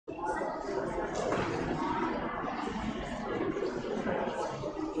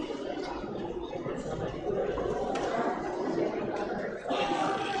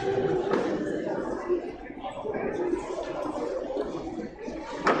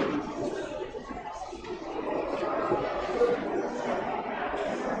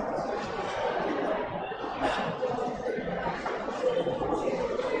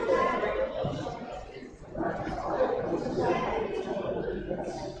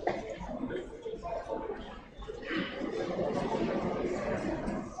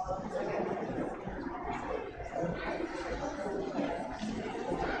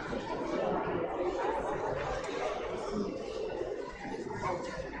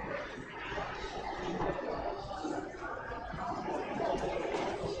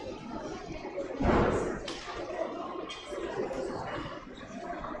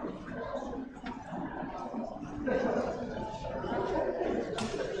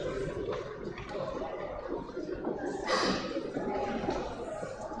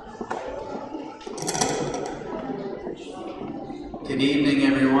Good evening,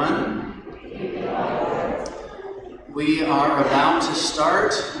 everyone. We are about to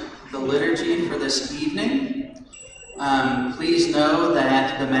start the liturgy for this evening. Please know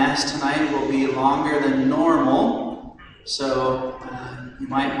that the Mass tonight will be longer than normal, so you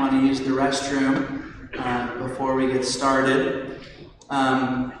might want to use the restroom before we get started.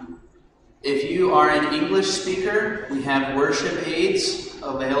 If you are an English speaker, we have worship aids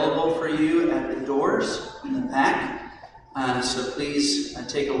available for you at the doors in the back. So please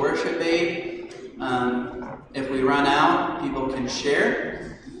take a worship aid. If we run out, people can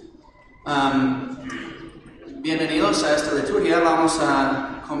share. Bienvenidos a esta liturgia. Vamos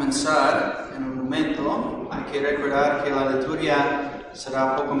a comenzar en un momento. Hay que recordar que la liturgia será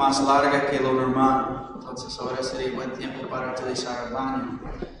un poco más larga que lo normal. Entonces ahora sería buen tiempo para utilizar el baño.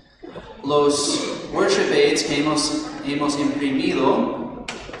 Los worship aids que hemos imprimido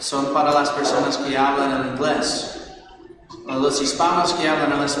son para las personas que hablan el inglés. Los hispanos que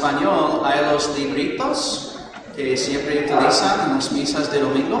hablan el español, hay los libritos que siempre utilizan en las misas de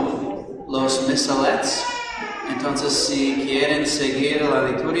domingo, los misalets. Entonces, si quieren seguir la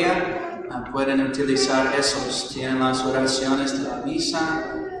liturgia, pueden utilizar esos. Tienen las oraciones de la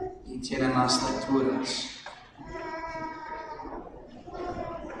misa y tienen las lecturas.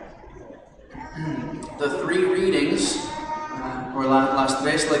 The three readings, las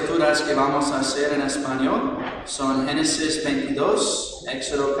tres lecturas que vamos a hacer en español, son Génesis 22,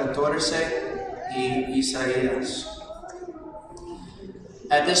 Éxodo 14 y Isaías.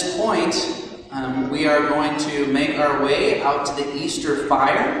 At this point, we are going to make our way out to the Easter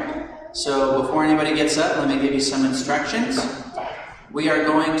fire. So before anybody gets up, let me give you some instructions. We are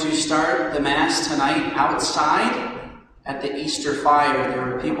going to start the Mass tonight outside at the Easter fire.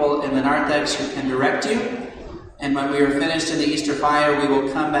 There are people in the narthex who can direct you. And when we are finished in the Easter fire, we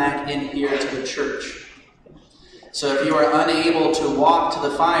will come back in here to the church. So if you are unable to walk to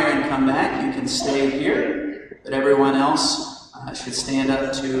the fire and come back, you can stay here. But everyone else should stand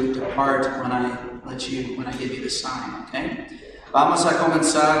up to depart when I give you the sign, okay? Vamos a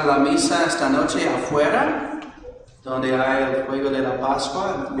comenzar la misa esta noche afuera, donde hay el fuego de la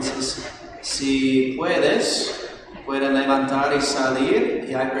Pascua. Entonces, si pueden levantar y salir,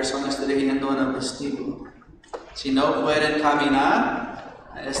 y hay personas dirigiendo en el vestíbulo. Si no pueden caminar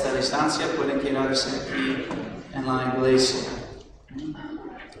a esta distancia, pueden quedarse aquí en la iglesia.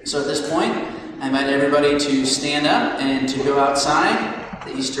 So at this point, I invite everybody to stand up and to go outside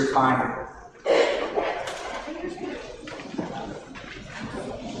the Easter fire.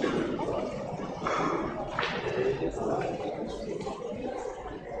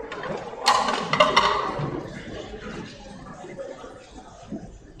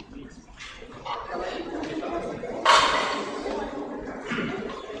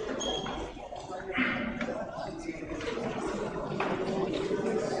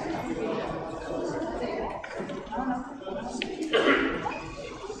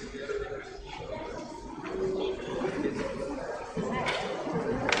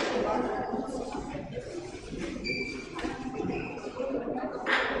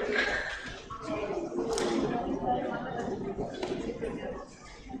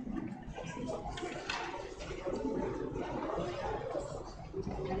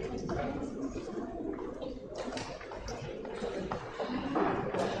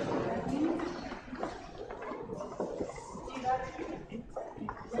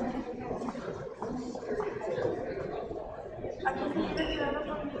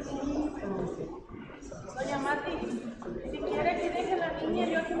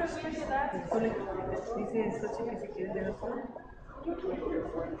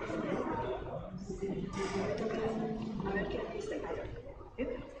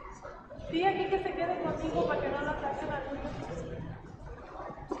 Sí, aquí que se queden contigo para que no la saquen a luz.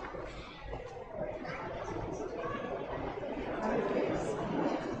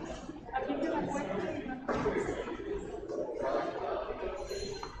 Aquí que la cuenten.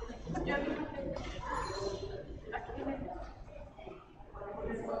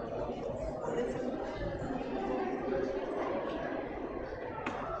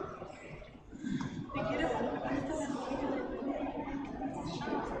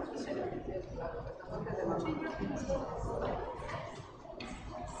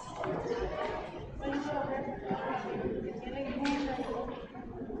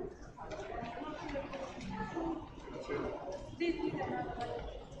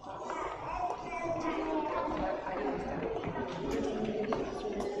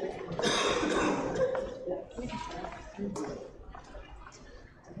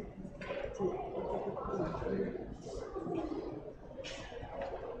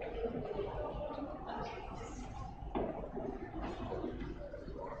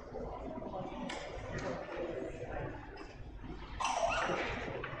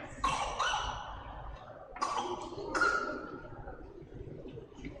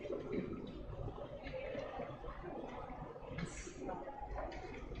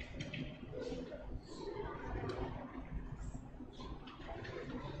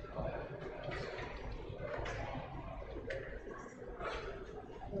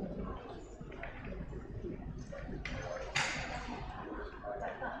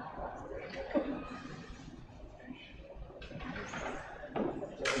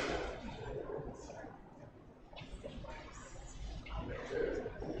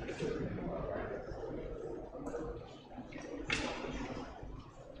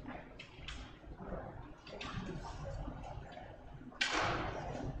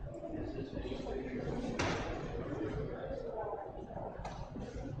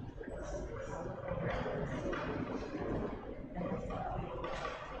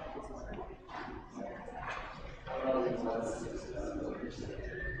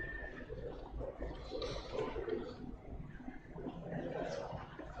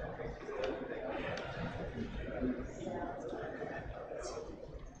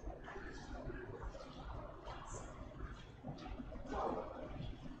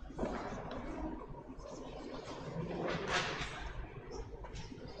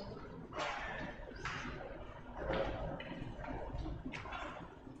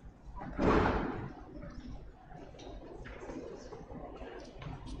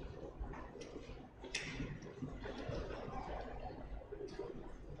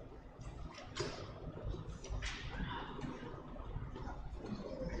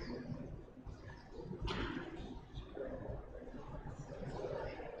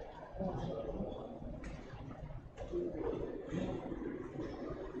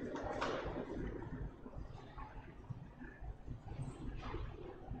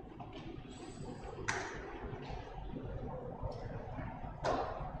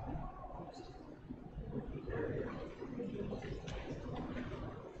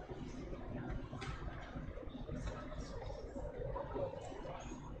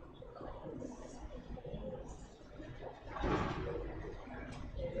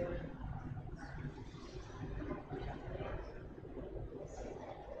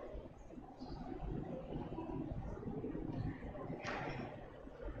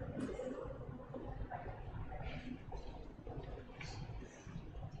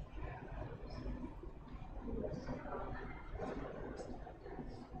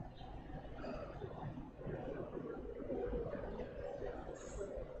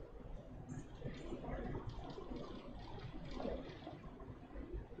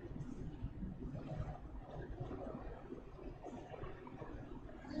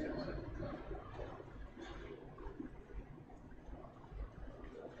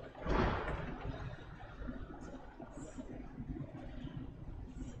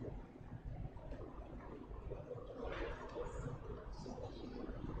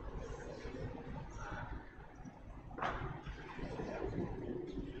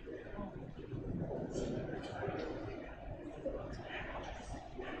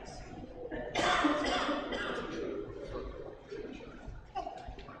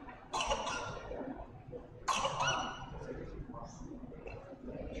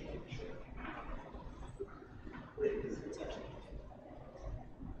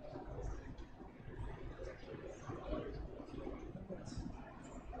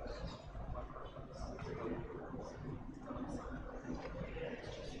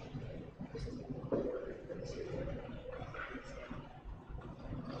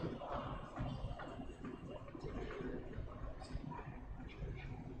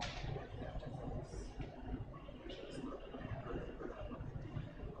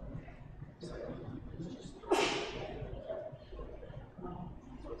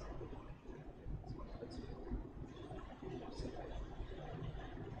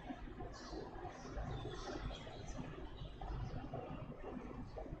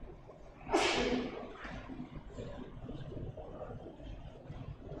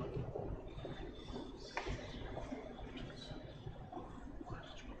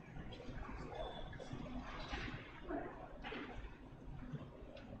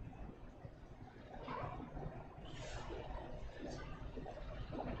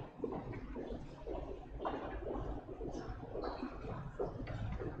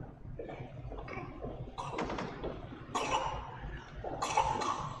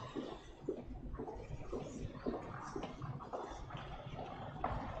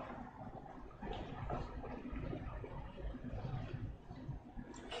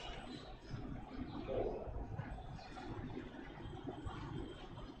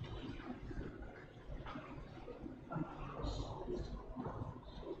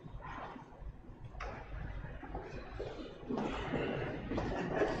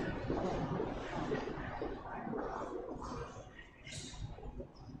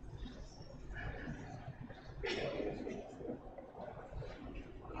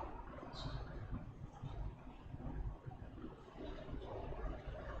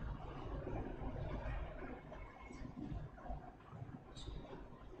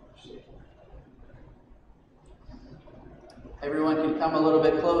 can come a little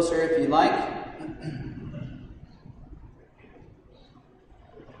bit closer if you'd like.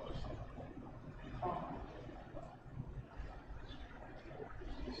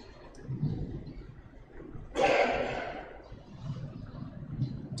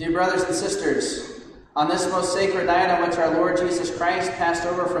 Dear brothers and sisters, on this most sacred night on which our Lord Jesus Christ passed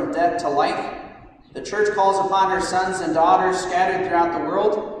over from death to life, the Church calls upon her sons and daughters scattered throughout the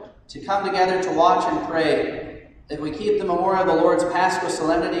world to come together to watch and pray. If we keep the memorial of the Lord's Paschal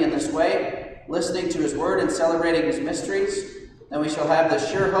solemnity in this way, listening to his word and celebrating his mysteries, then we shall have the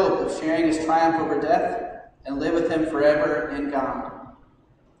sure hope of sharing his triumph over death and live with him forever in God.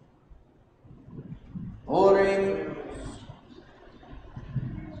 Oremos.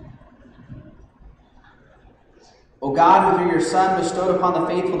 O God, who through your Son bestowed upon the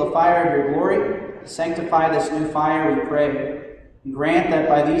faithful the fire of your glory, sanctify this new fire, we pray. And grant that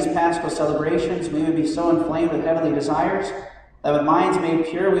by these Paschal celebrations we may be so inflamed with heavenly desires that with minds made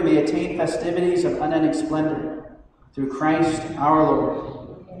pure we may attain festivities of unending splendor. Through Christ our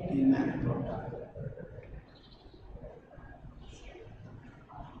Lord. Amen.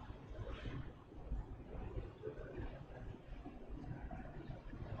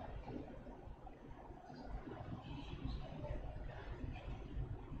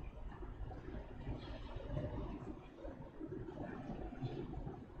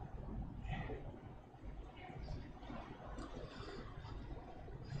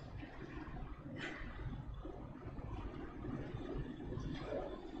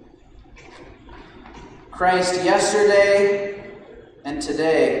 Christ yesterday and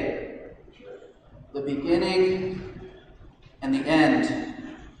today, the beginning and the end,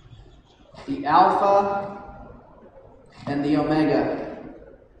 the Alpha and the Omega.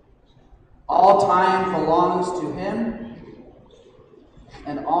 All time belongs to him,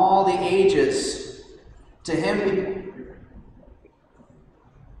 and all the ages to him,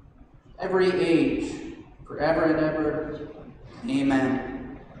 every age, forever and ever. Amen.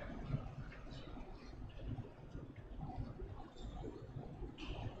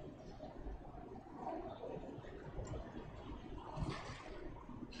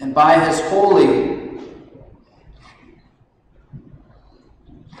 And by his holy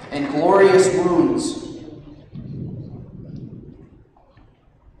and glorious wounds,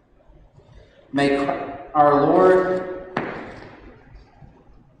 may our Lord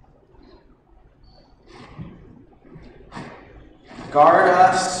guard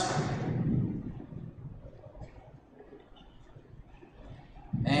us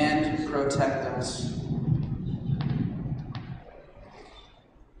and protect us.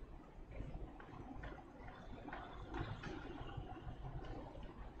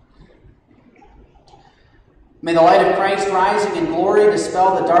 May the light of Christ rising in glory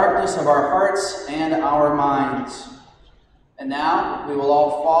dispel the darkness of our hearts and our minds. And now we will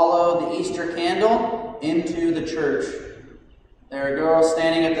all follow the Easter candle into the church. There are girls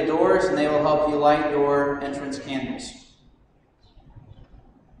standing at the doors, and they will help you light your entrance candles.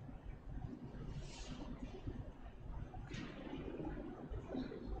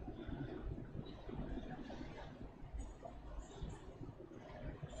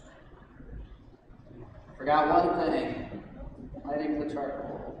 Forgot one thing, lighting the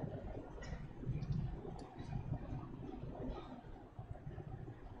charcoal.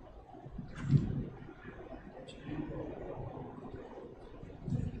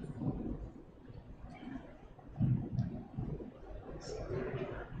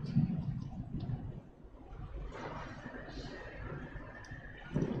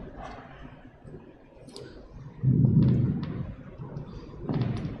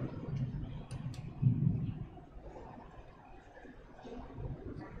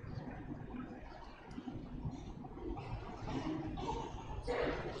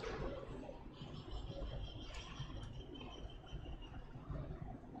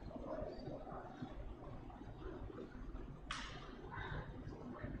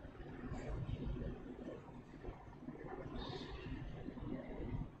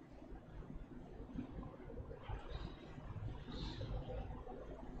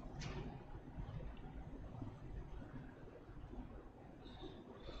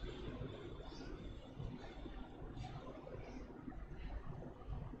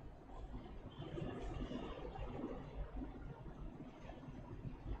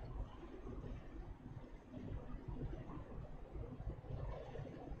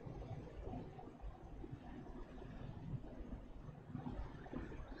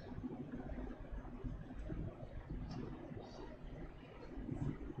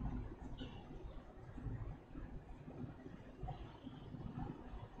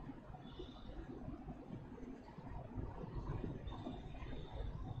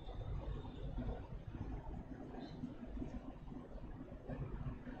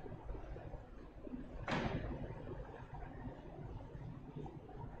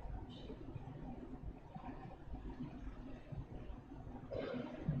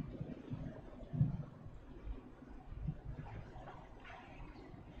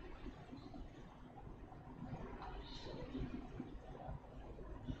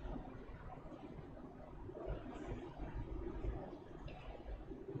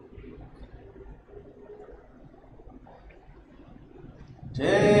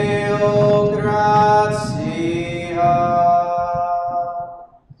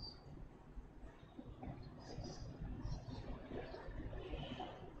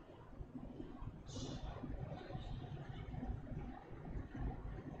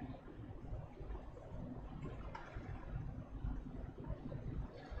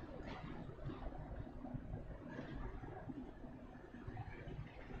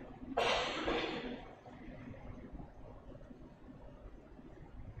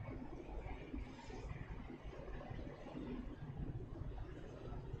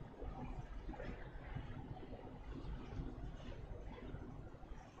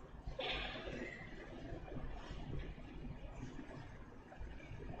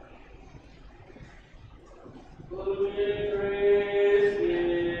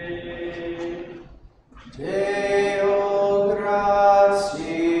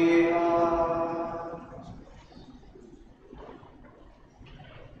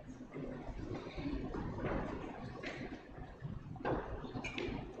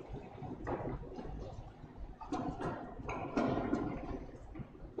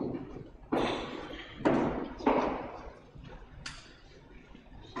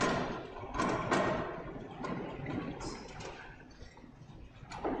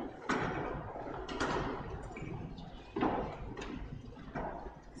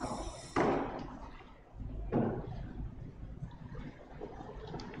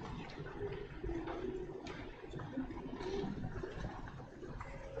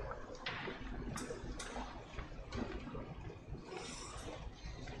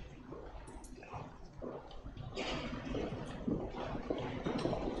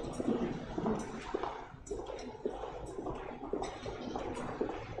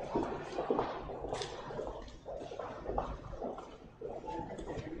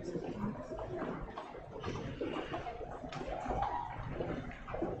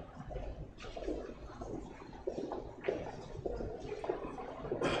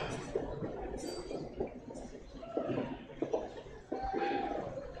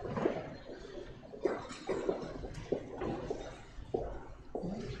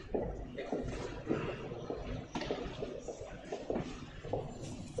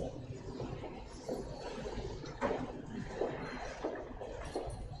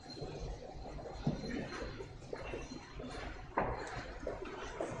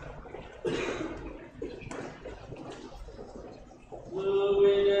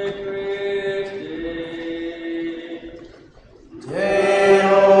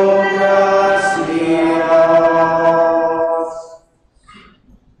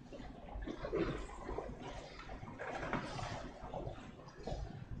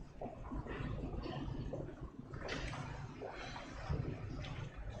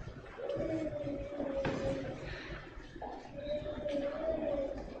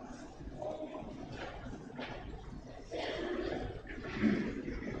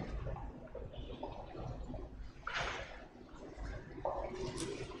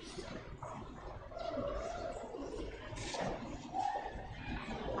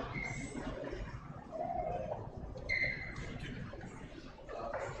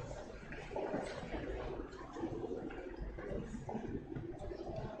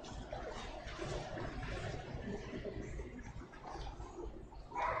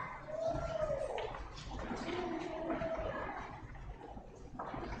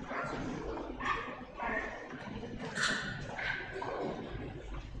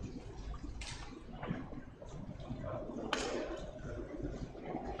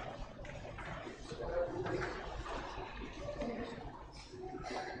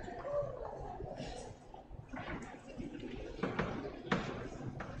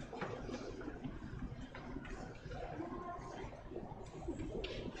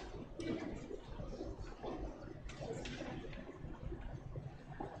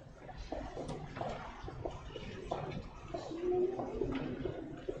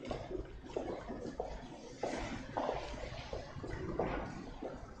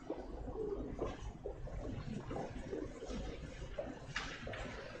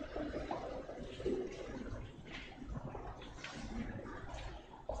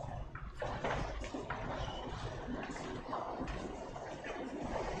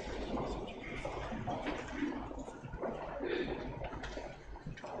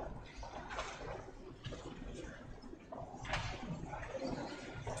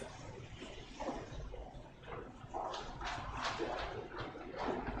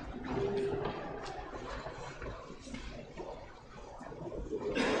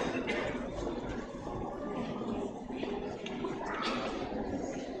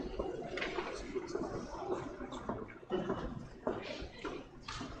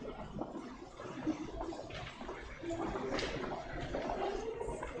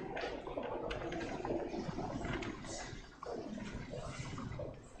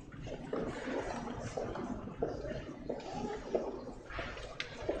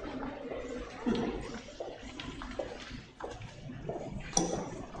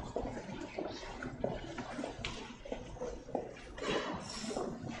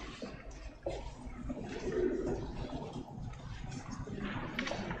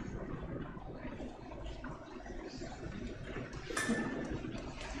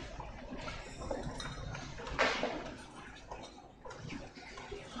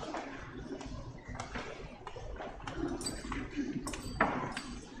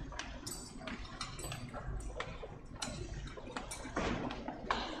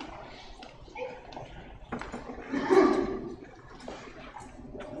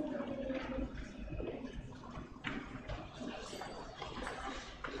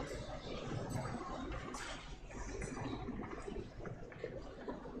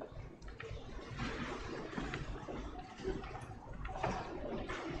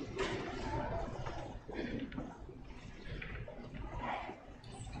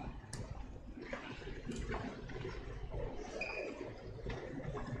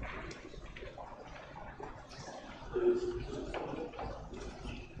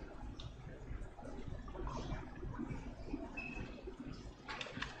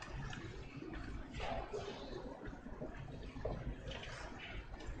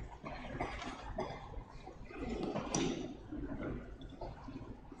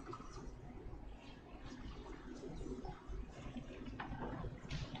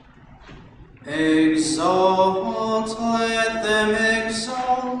 Exalt, let them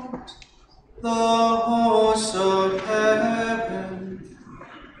exalt, the hosts of heaven.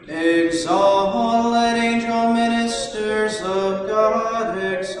 Exalt, let angel ministers of God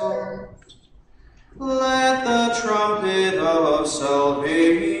exalt. Let the trumpet of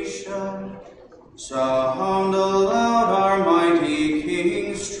salvation sound aloud, our mighty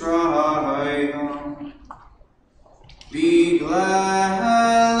King's triumph. Be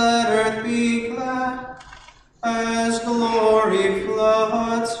glad, let earth be glad, as glory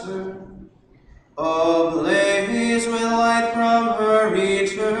floods her, ablaze with light from her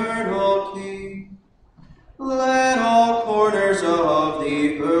eternal King. Let all corners of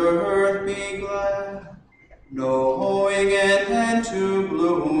the earth be glad, knowing an end to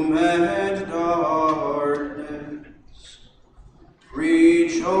gloom and darkness.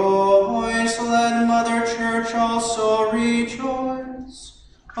 Rejoice, let Mother Church also rejoice,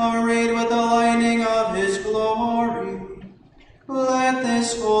 arrayed with the lining of his glory. Let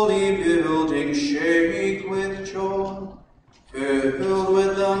this holy building shake with joy, filled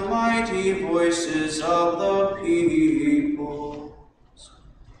with the mighty voices of the people.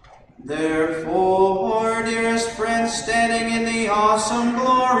 Therefore, dearest friends, standing in the awesome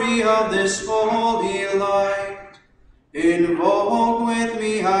glory of this holy light, invoke with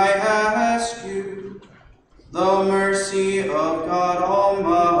me, I ask you, the mercy of God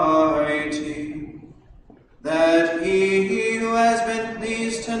Almighty, that he who has been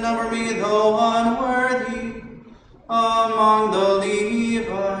pleased to number me, though unworthy, among the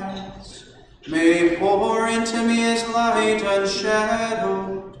Levites, may pour into me his light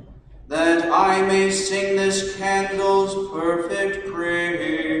unshadowed, that I may sing this candle's perfect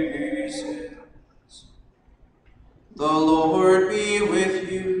praises. The Lord be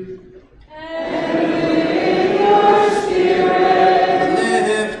with you. And with your spirit.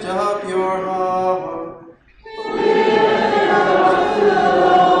 Lift up your heart. Lift up to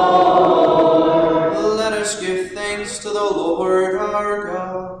the Lord. Let us give thanks to the Lord our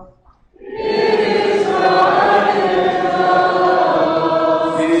God. It is right and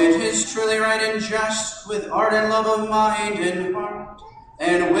just. It is truly right and just, with ardent love of mind and heart,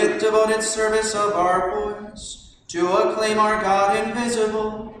 and with devoted service of our voice, to acclaim our God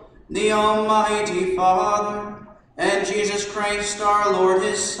invisible, the Almighty Father, and Jesus Christ our Lord,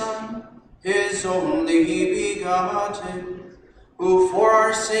 his Son, his only begotten, who for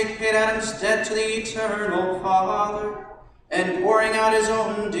our sake paid Adam's debt to the eternal Father, and pouring out his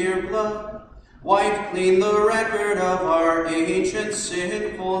own dear blood, wiped clean the record of our ancient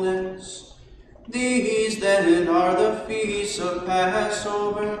sinfulness. These then are the feasts of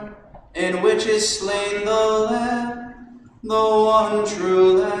Passover, in which is slain the Lamb, the one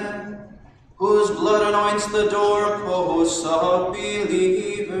true Lamb, whose blood anoints the doorposts of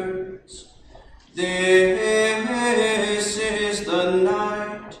believers. This is the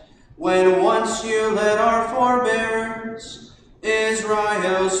night when once you led our forebears,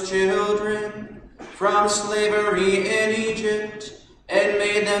 Israel's children, from slavery in Egypt, and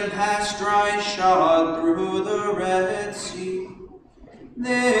made them pass dry shod through the Red Sea.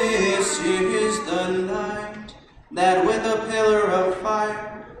 This is the night that with a pillar of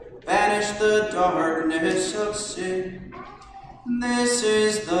fire banished the the darkness of sin. This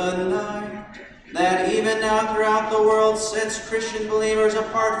is the night that even now throughout the world sets Christian believers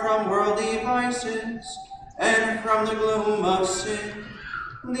apart from worldly vices and from the gloom of sin,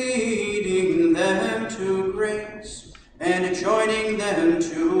 leading them to grace and joining them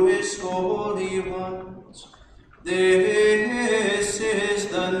to his holy ones. This is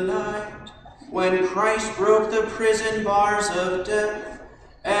the night when Christ broke the prison bars of death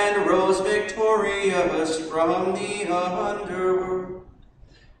and rose victorious from the underworld.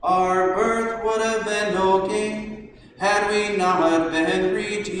 Our birth would have been no gain had we not been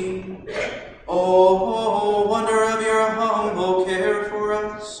redeemed. Oh, wonder of your humble care for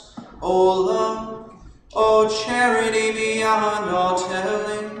us. Oh, love, oh, charity beyond all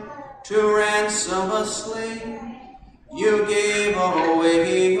telling, to ransom a slave, you gave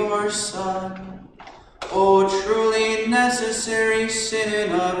away your Son. Oh, truly necessary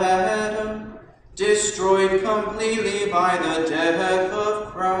sin of Adam, destroyed completely by the death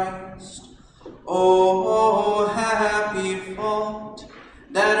of Christ. Oh, happy fault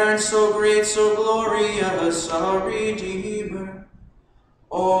that earned so great, so glorious a Redeemer.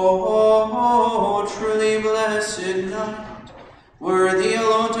 Oh, truly blessed night, worthy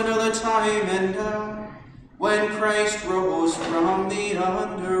alone to know the time and hour when Christ rose from the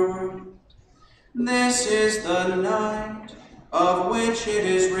underworld. This is the night of which it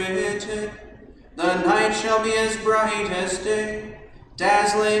is written, the night shall be as bright as day,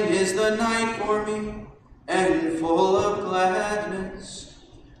 dazzling is the night for me, and full of gladness.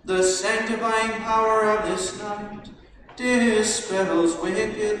 The sanctifying power of this night dispels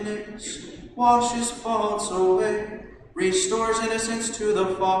wickedness, washes faults away, restores innocence to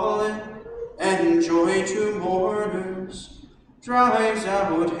the fallen, and joy to mourners, drives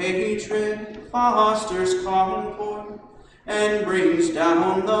out hatred, fosters concord, and brings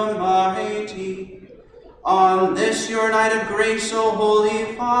down the mighty. On this your night of grace, O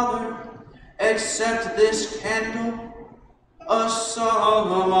Holy Father, accept this candle, a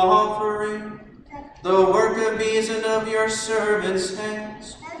solemn offering, the work of these and of your servants'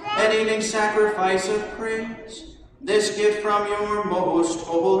 hands, an evening sacrifice of praise, this gift from your most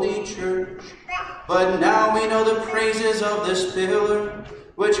holy church. But now we know the praises of this pillar,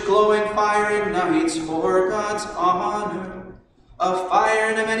 which glowing fire ignites for God's honor, a fire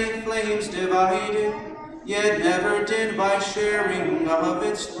into many flames divided, yet never dimmed by sharing of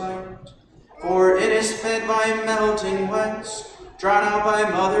its light. For it is fed by melting wax, drawn out by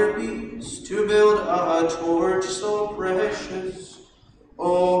mother bees, to build a torch so precious.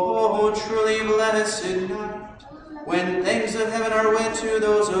 Oh, truly blessed night, when things of heaven are wed to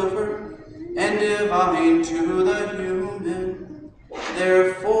those of earth, and divine to the human.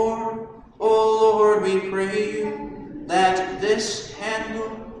 Therefore, O Lord, we pray you, that this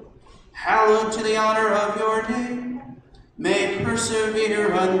candle, hallowed to the honor of your name, may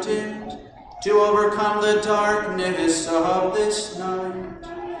persevere undimmed to overcome the darkness of this night.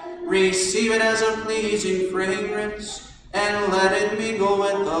 Receive it as a pleasing fragrance, and let it mingle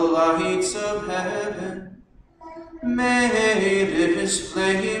with the lights of heaven. May this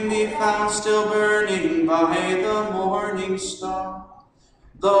flame be found still burning by the morning star,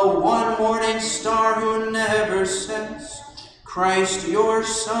 the one morning star who never sets, Christ your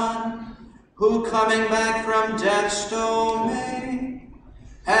Son, who coming back from death's domain,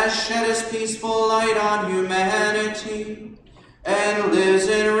 has shed his peaceful light on humanity, and lives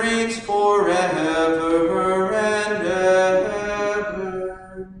and reigns forever and ever.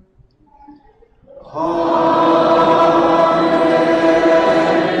 Amen.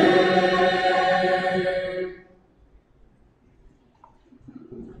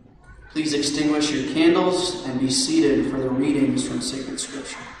 Please extinguish your candles and be seated for the readings from sacred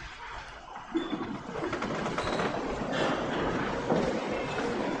scripture.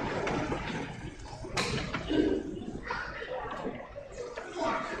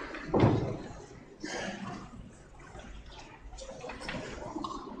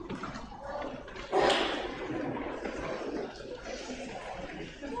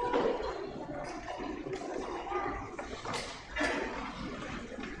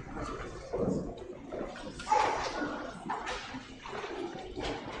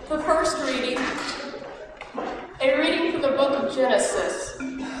 The first reading, a reading from the book of Genesis.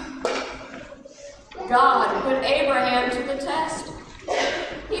 God put Abraham to the test.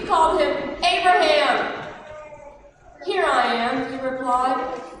 He called him, "Abraham!" "Here I am," he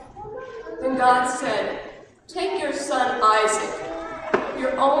replied. Then God said, "Take your son Isaac,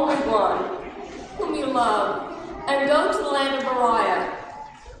 your only one, whom you love, and go to the land of Moriah.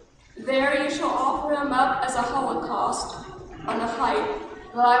 There you shall offer him up as a holocaust on the height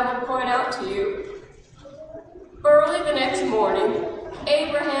that I will point out to you. Early the next morning,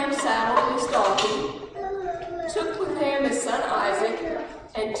 Abraham saddled his donkey, took with him his son Isaac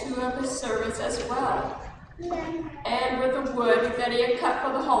and 2 of his servants as well, and with the wood that he had cut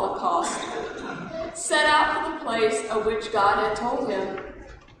for the holocaust, set out for the place of which God had told him.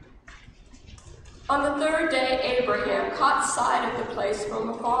 On the 3rd day, Abraham caught sight of the place from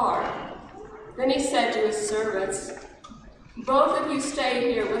afar. Then he said to his servants, "Both of you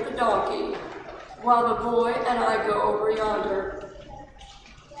stay here with the donkey, while the boy and I go over yonder.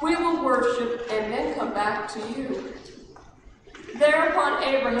 We will worship and then come back to you." Thereupon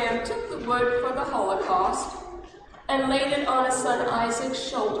Abraham took the wood for the holocaust and laid it on his son Isaac's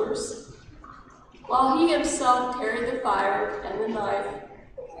shoulders, while he himself carried the fire and the knife.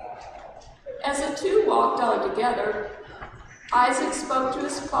 As the 2 walked on together, Isaac spoke to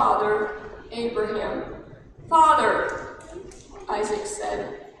his father, Abraham. "Father," Isaac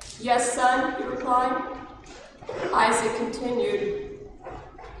said. "Yes, son," he replied. Isaac continued,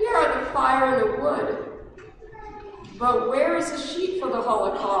 "Here are the fire and the wood, but where is the sheep for the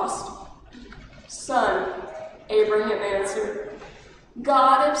holocaust?" "Son," Abraham answered,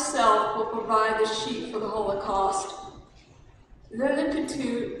 "God himself will provide the sheep for the holocaust." Then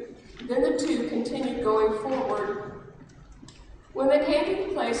the two continued going forward. When they came to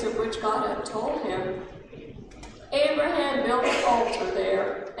the place of which God had told him, Abraham built an altar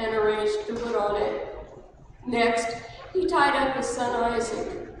there and arranged the wood on it. Next, he tied up his son Isaac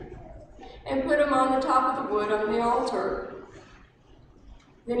and put him on the top of the wood on the altar.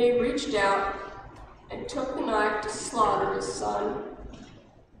 Then he reached out and took the knife to slaughter his son.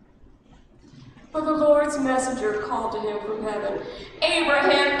 But the Lord's messenger called to him from heaven,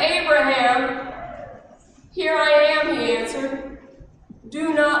 "Abraham, Abraham!" "Here I am," he answered.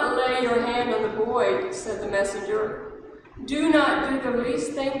 "Do not lay your hand on the boy," said the messenger. "Do not do the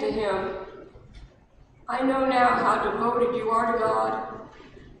least thing to him. I know now how devoted you are to God,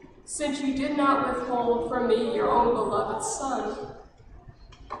 since you did not withhold from me your own beloved son."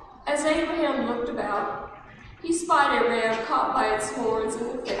 As Abraham looked about, he spied a ram caught by its horns in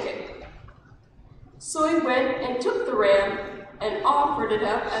the thicket. So he went and took the ram and offered it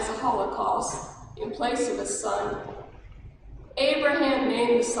up as a holocaust in place of his son. Abraham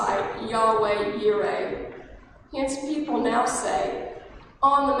named the site Yahweh Yireh. Hence people now say,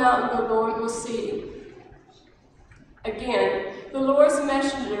 "On the mountain the Lord will see." Again, the Lord's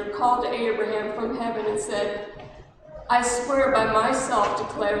messenger called to Abraham from heaven and said, "I swear by myself,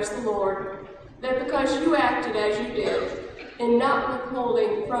 declares the Lord, that because you acted as you did, in not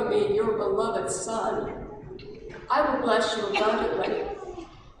withholding from me your beloved son, I will bless you abundantly,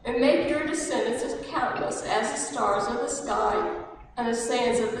 and make your descendants as countless as the stars of the sky and the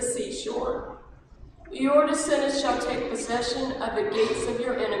sands of the seashore. Your descendants shall take possession of the gates of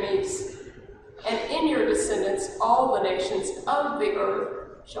your enemies, and in your descendants all the nations of the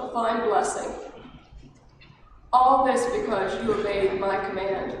earth shall find blessing. All this because you obeyed my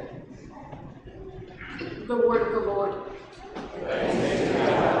command." The word of the Lord. Thanks be to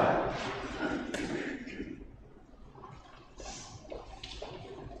God.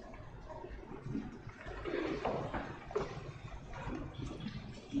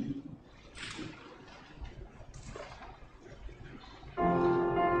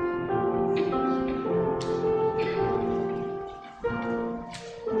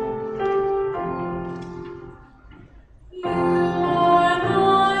 You are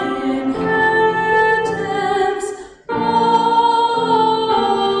my inheritance, oh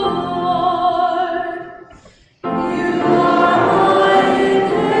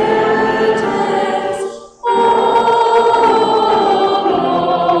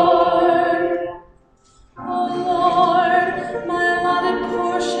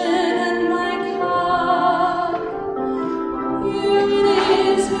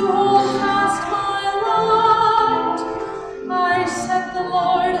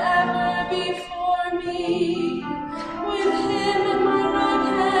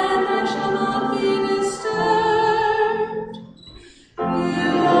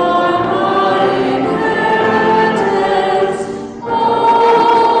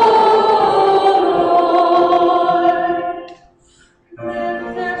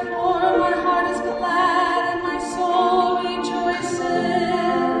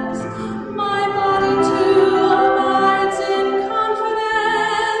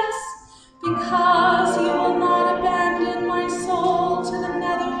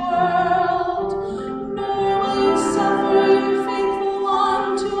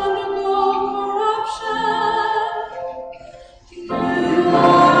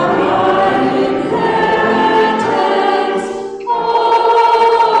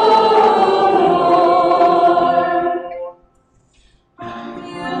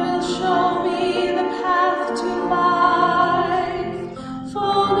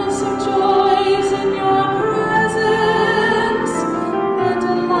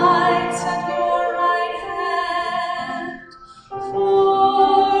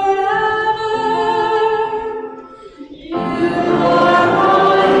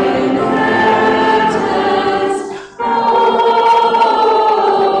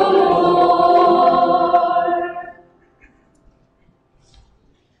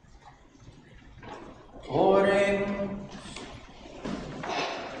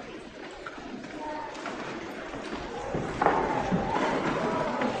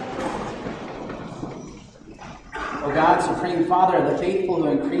O God, Supreme Father of the faithful, who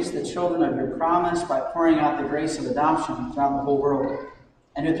increased the children of your promise by pouring out the grace of adoption throughout the whole world,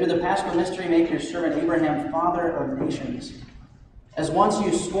 and who through the Paschal mystery make your servant Abraham father of nations. As once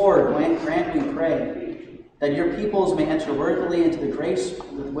you swore, grant, we pray, that your peoples may enter worthily into the grace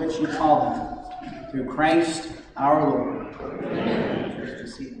with which you call them, through Christ our Lord. Amen. Church to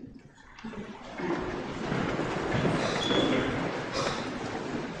see.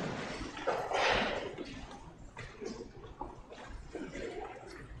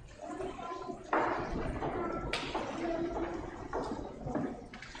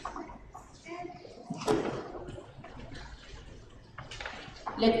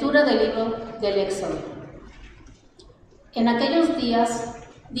 Lectura del libro del Éxodo. En aquellos días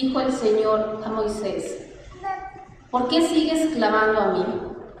dijo el Señor a Moisés: ¿Por qué sigues clamando a mí?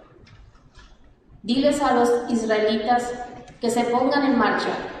 Diles a los israelitas que se pongan en marcha,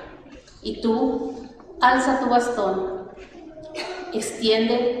 y tú alza tu bastón,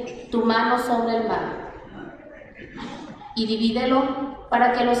 extiende tu mano sobre el mar, y divídelo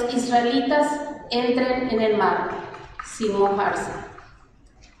para que los israelitas entren en el mar sin mojarse.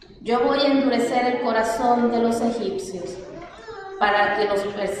 Yo voy a endurecer el corazón de los egipcios para que los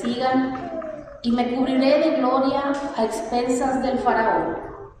persigan, y me cubriré de gloria a expensas del faraón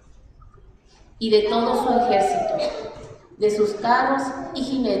y de todo su ejército, de sus carros y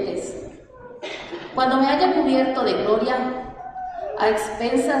jinetes. Cuando me haya cubierto de gloria a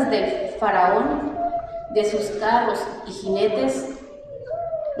expensas del faraón, de sus carros y jinetes,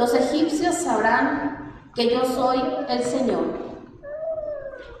 los egipcios sabrán que yo soy el Señor.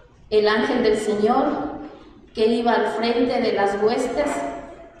 El ángel del Señor, que iba al frente de las huestes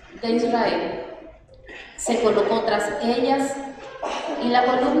de Israel, se colocó tras ellas, y la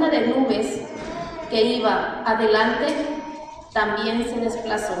columna de nubes que iba adelante también se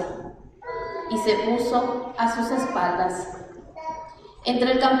desplazó y se puso a sus espaldas.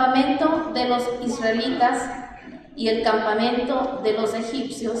 Entre el campamento de los israelitas y el campamento de los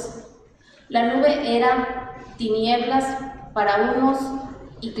egipcios, la nube era tinieblas para unos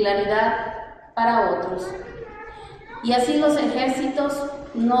y claridad para otros. Y así los ejércitos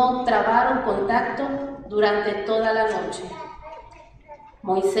no trabaron contacto durante toda la noche.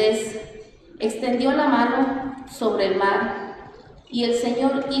 Moisés extendió la mano sobre el mar, y el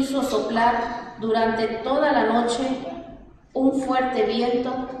Señor hizo soplar durante toda la noche un fuerte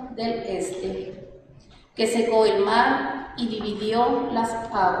viento del este, que secó el mar y dividió las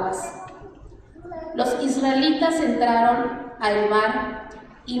aguas. Los israelitas entraron al mar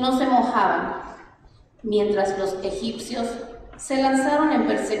y no se mojaban, mientras los egipcios se lanzaron en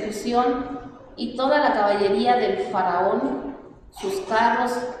persecución, y toda la caballería del faraón, sus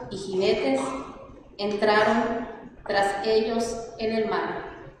carros y jinetes, entraron tras ellos en el mar.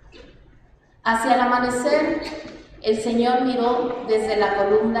 Hacia el amanecer, el Señor miró desde la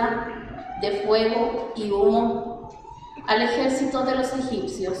columna de fuego y humo al ejército de los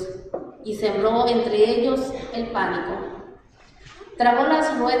egipcios, y sembró entre ellos el pánico. Trabó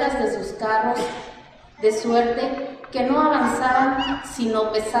las ruedas de sus carros, de suerte que no avanzaban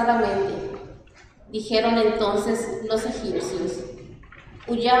sino pesadamente. Dijeron entonces los egipcios: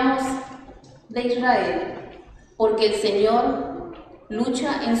 huyamos de Israel, porque el Señor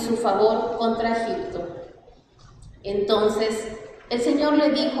lucha en su favor contra Egipto. Entonces el Señor le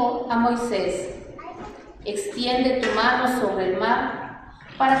dijo a Moisés: extiende tu mano sobre el mar,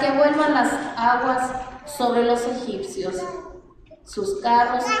 para que vuelvan las aguas sobre los egipcios, sus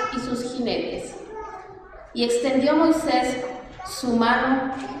carros y sus jinetes. Y extendió Moisés su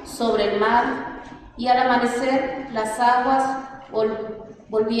mano sobre el mar, y al amanecer las aguas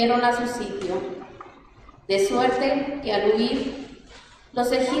volvieron a su sitio. De suerte que al huir,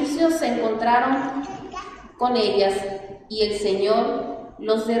 los egipcios se encontraron con ellas, y el Señor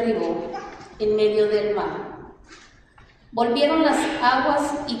los derribó en medio del mar. Volvieron las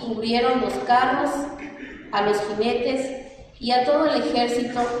aguas y cubrieron los carros, a los jinetes y a todo el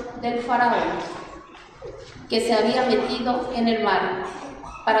ejército del faraón, que se había metido en el mar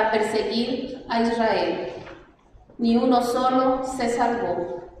para perseguir a Israel. Ni uno solo se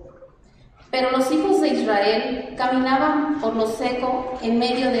salvó. Pero los hijos de Israel caminaban por lo seco en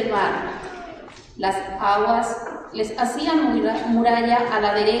medio del mar. Las aguas les hacían muralla a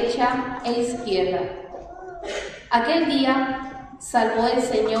la derecha e izquierda. Aquel día salvó el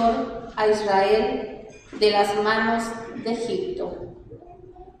Señor a Israel de las manos de Egipto.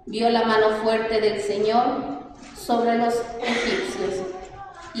 Vio la mano fuerte del Señor sobre los egipcios,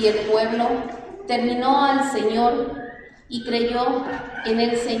 y el pueblo terminó al Señor y creyó en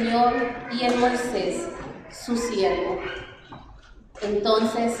el Señor y en Moisés, su siervo.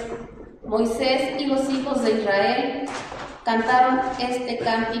 Entonces Moisés y los hijos de Israel cantaron este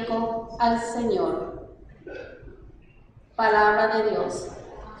cántico al Señor. Palabra de Dios.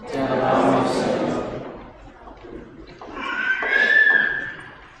 Te alabamos, Señor.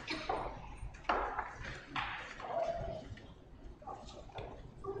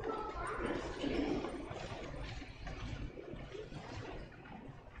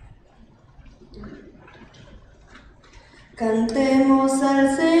 Cantemos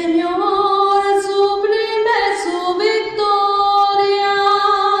al Señor, sublime su victoria.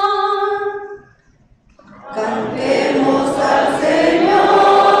 Cantemos al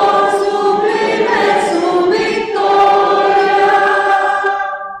Señor, sublime su victoria.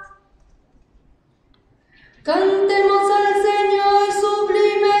 Cantemos al Señor,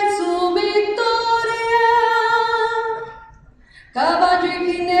 sublime su victoria. Caballo y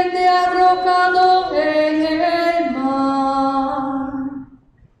jinete arrojado en el mar.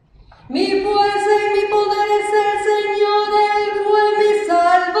 Mi fuerza y mi poder es el Señor, Él fue mi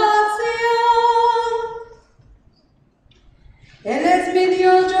salvación. Él es mi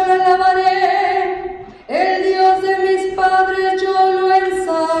Dios, yo lo alabaré, el Dios de mis padres, yo lo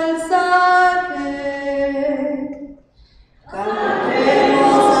ensalzaré.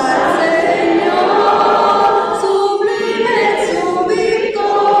 Cantemos al Señor, sublime su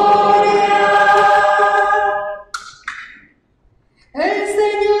victoria. El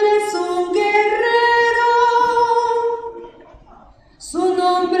Señor es un guerrero, su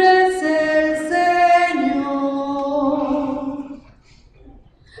nombre es el Señor.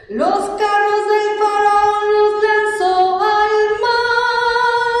 Los carros del faraón los lanzó al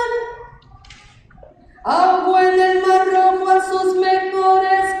mar, ahogó en el mar rojo a sus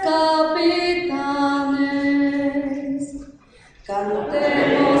mejores capitanes.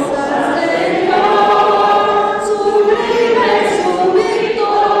 Cantemos al Señor, sublime su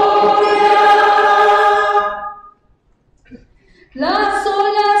victoria. Las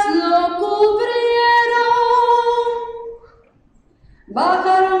olas lo cubrieron,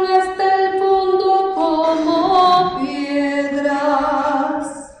 bajaron hasta el fondo como piedras.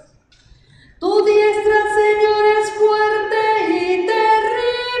 Tu diestra, Señor, es fuerte y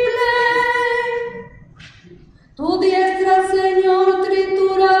terrible. Tu diestra, Señor,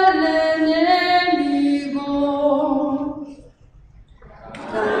 tritura al enemigo.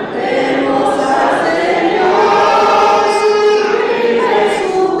 Cantemos al Señor, sublime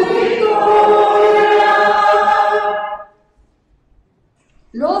su victoria.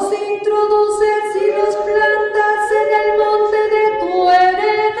 Los introduces y los plantas en el monte de tu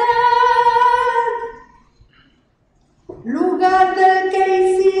heredad, lugar del que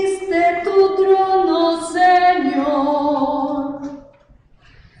hiciste tu trono, Señor.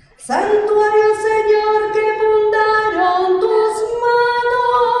 Santuario, Señor, que fundaron tus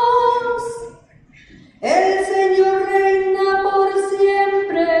manos. El Señor reina por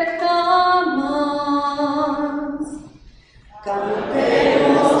siempre jamás.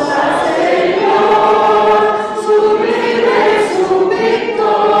 Cantemos al Señor, sublime su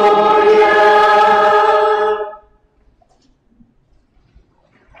victoria.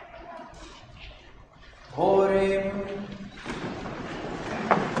 Oremos.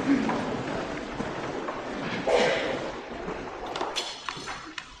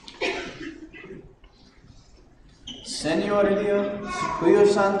 Señor Dios,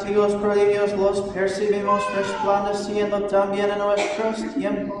 cuyos antiguos prodigios los percibimos resplandeciendo también en nuestros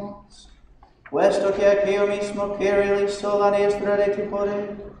tiempos, puesto que aquello mismo que realizó la diestra de tu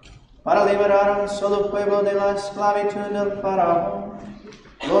poder, para liberar a un solo pueblo de la esclavitud del faraón,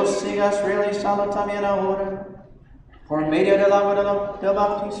 lo sigas realizando también ahora, por medio del agua del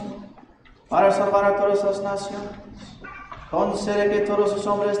bautismo, para salvar a todas las naciones. Concede que todos los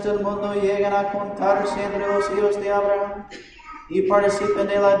hombres del mundo lleguen a contarse entre los hijos de Abraham y participen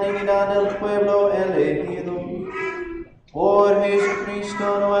de la dignidad del pueblo elegido. Por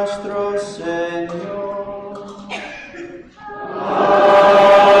Jesucristo nuestro Señor.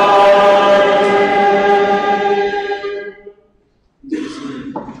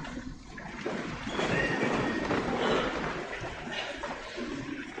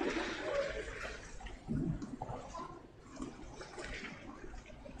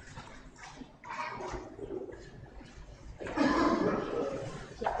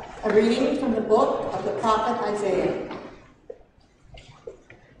 A reading from the book of the prophet Isaiah.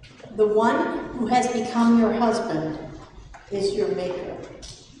 The one who has become your husband is your maker.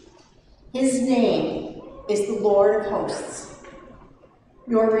 His name is the Lord of hosts.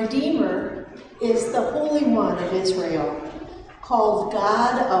 Your Redeemer is the Holy One of Israel, called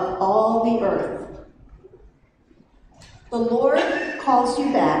God of all the earth. The Lord calls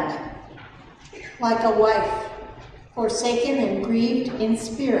you back. like a wife, forsaken and grieved in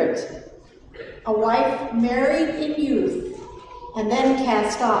spirit, a wife married in youth and then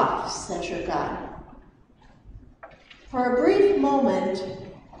cast off, says your God. For a brief moment,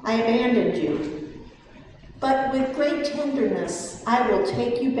 I abandoned you, but with great tenderness, I will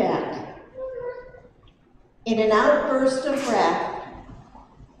take you back. In an outburst of wrath,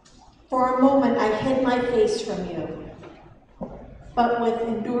 for a moment I hid my face from you, but with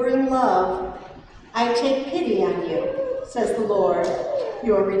enduring love, I take pity on you, says the Lord,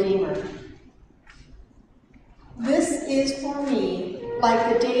 your Redeemer. This is for me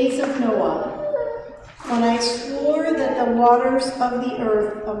like the days of Noah, when I swore that the waters of the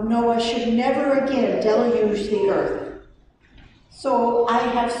earth of Noah should never again deluge the earth. So I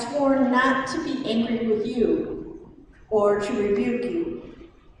have sworn not to be angry with you or to rebuke you.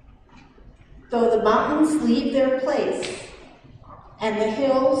 Though the mountains leave their place and the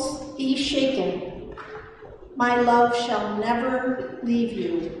hills be shaken, my love shall never leave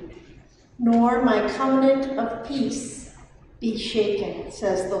you, nor my covenant of peace be shaken,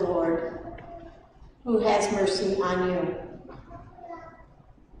 says the Lord, who has mercy on you.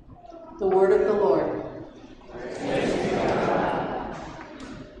 The word of the Lord. Thanks be to God.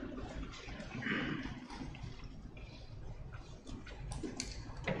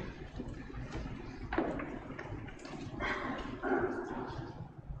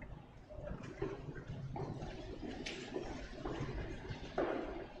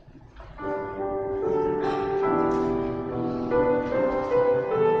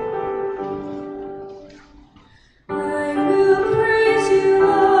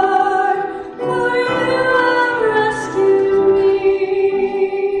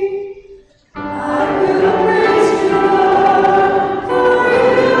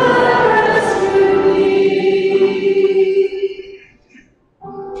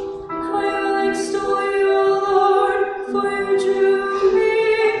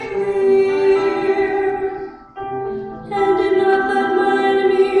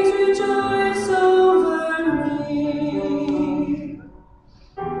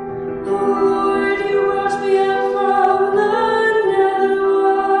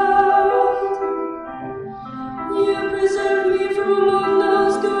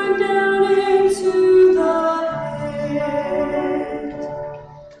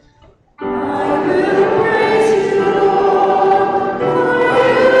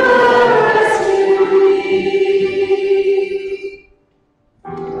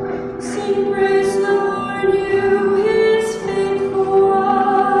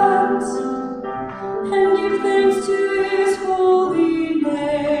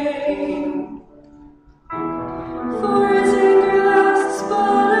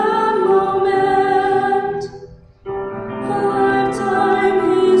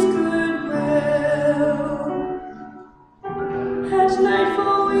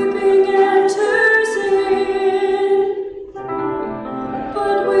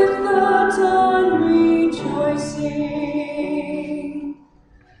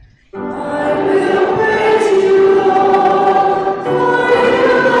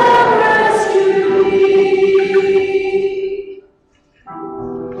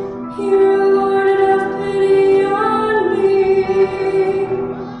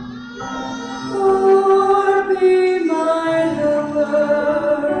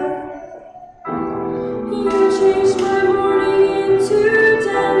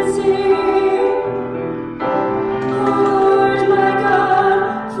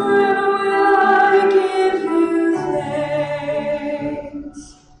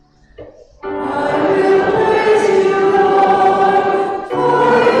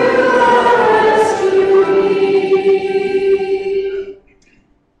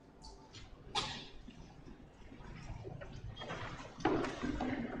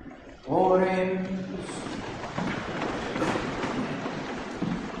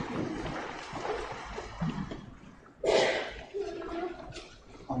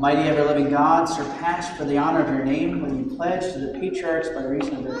 Almighty ever-living God, surpassed for the honor of your name when you pledged to the patriarchs by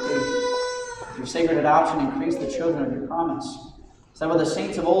reason of their faith. Your sacred adoption increased the children of your promise, so that what the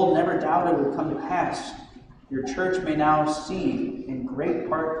saints of old never doubted would come to pass, your church may now see in great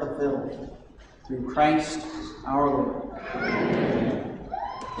part fulfilled. Through Christ our Lord. Amen.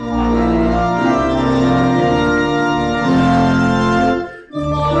 Amen.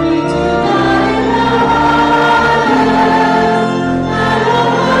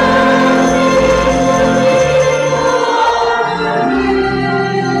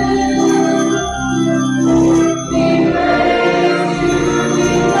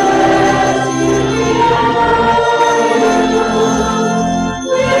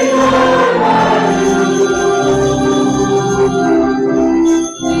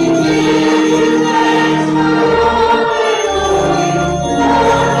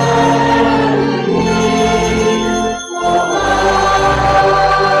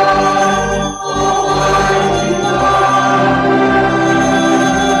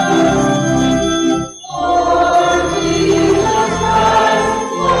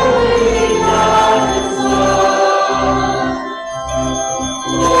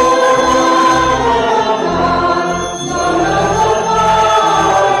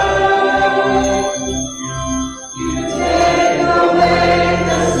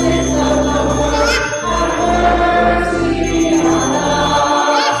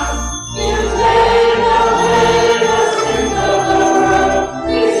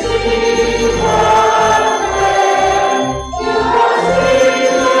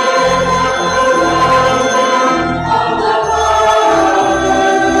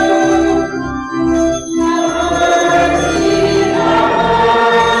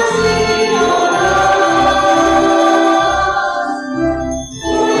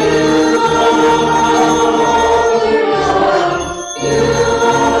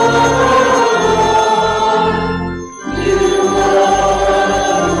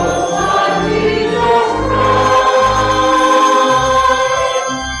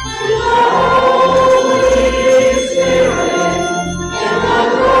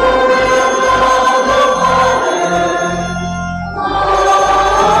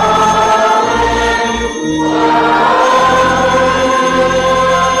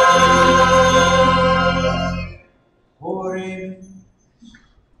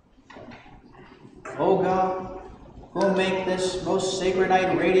 who make this most sacred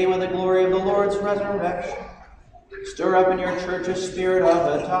night radiant with the glory of the Lord's resurrection, stir up in your church a spirit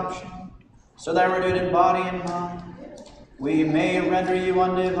of adoption, so that renewed in body and mind, we may render you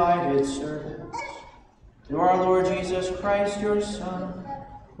undivided service. Through our Lord Jesus Christ, your Son,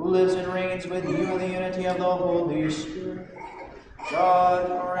 who lives and reigns with you in the unity of the Holy Spirit, God,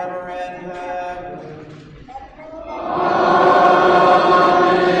 forever and ever. Amen.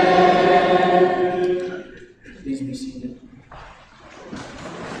 Please be seated.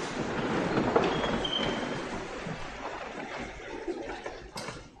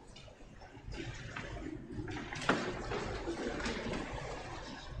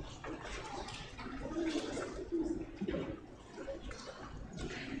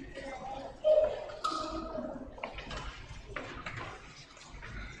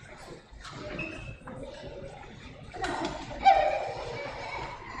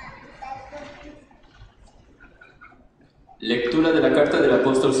 Lectura de la carta del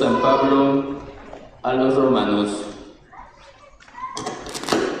apóstol San Pablo a los romanos.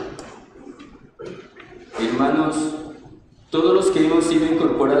 Hermanos, todos los que hemos sido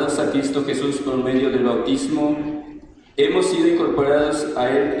incorporados a Cristo Jesús por medio del bautismo, hemos sido incorporados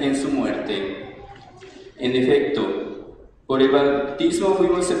a Él en su muerte. En efecto, por el bautismo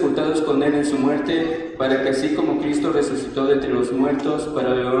fuimos sepultados con Él en su muerte, para que así como Cristo resucitó de entre los muertos para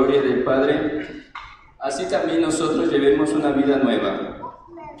la gloria del Padre, así también nosotros llevemos una vida nueva.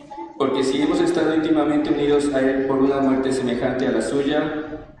 Porque si hemos estado íntimamente unidos a Él por una muerte semejante a la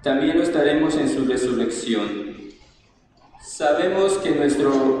suya, también lo estaremos en su resurrección. Sabemos que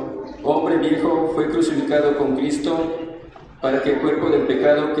nuestro hombre viejo fue crucificado con Cristo para que el cuerpo del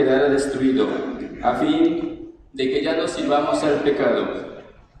pecado quedara destruido, a fin de que ya no sirvamos al pecado,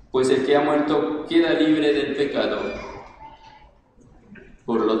 pues el que ha muerto queda libre del pecado.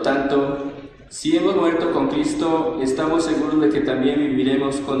 Por lo tanto, si hemos muerto con Cristo, estamos seguros de que también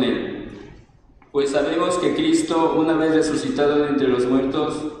viviremos con Él. Pues sabemos que Cristo, una vez resucitado de entre los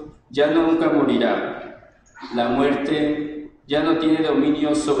muertos, ya nunca morirá. La muerte ya no tiene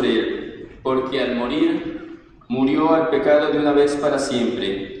dominio sobre Él, porque al morir, murió al pecado de una vez para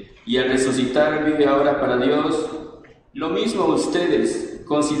siempre, y al resucitar vive ahora para Dios. Lo mismo ustedes,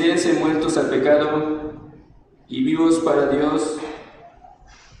 considérense muertos al pecado y vivos para Dios,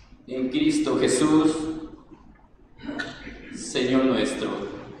 en Cristo Jesús, Señor nuestro.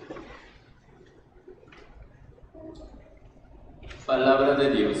 Palabra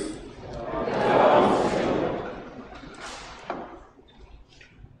de Dios.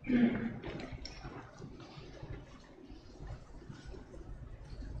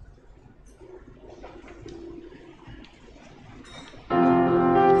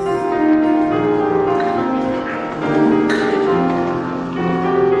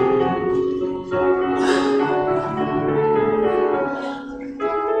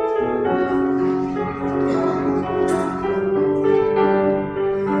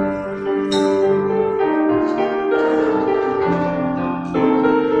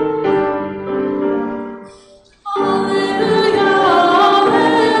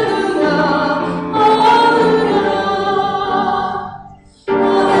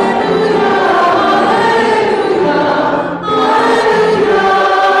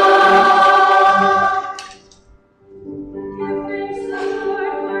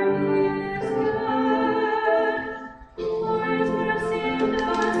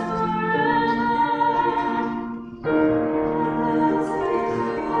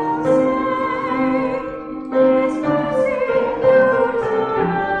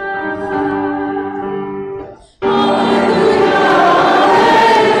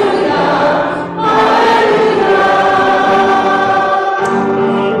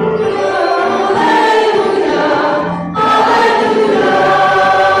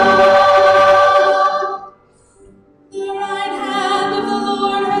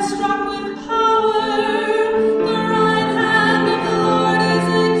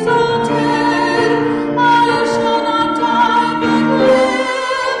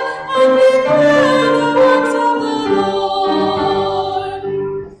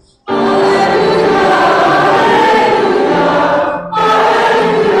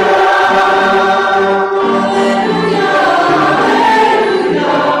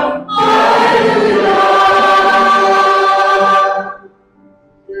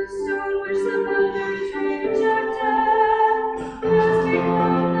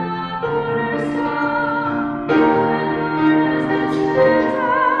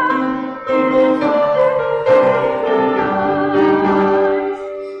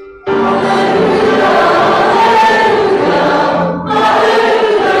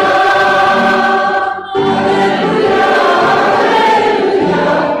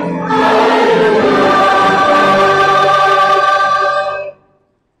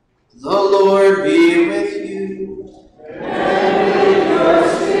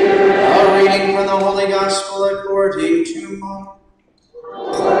 authority to mock.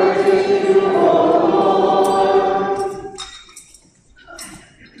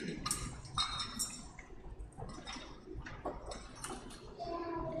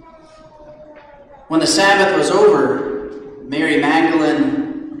 When the Sabbath was over, Mary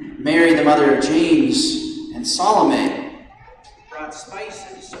Magdalene, Mary the mother of James, and Salome brought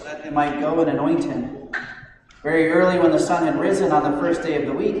spices so that they might go and anoint him. Very early when the sun had risen on the first day of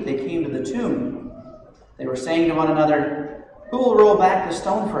the week, they came to the tomb. They were saying to one another, "Who will roll back the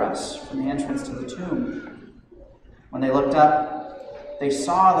stone for us from the entrance to the tomb?" When they looked up, they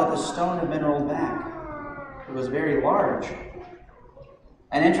saw that the stone had been rolled back. It was very large.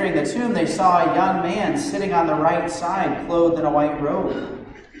 And entering the tomb, they saw a young man sitting on the right side, clothed in a white robe.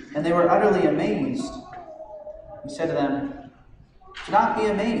 And they were utterly amazed. He said to them, "Do not be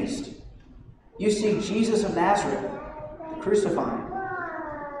amazed. You see Jesus of Nazareth, crucified.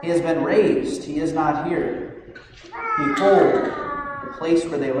 He has been raised. He is not here. Behold, the place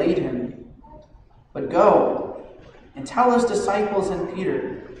where they laid him. But go and tell his disciples and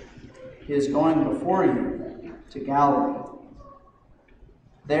Peter, he is going before you to Galilee.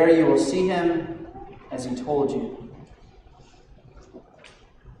 There you will see him as he told you."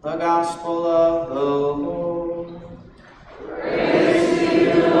 The Gospel of the Lord. Praise to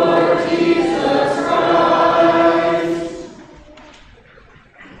you, Lord Jesus Christ.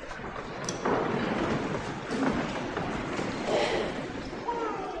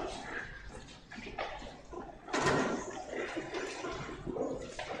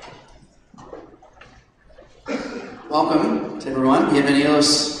 Welcome to everyone.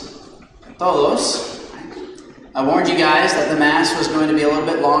 Bienvenidos a todos. I warned you guys that the Mass was going to be a little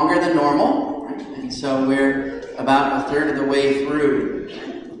bit longer than normal, and so we're about a third of the way through.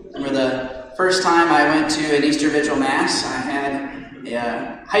 Remember the first time I went to an Easter Vigil Mass, I had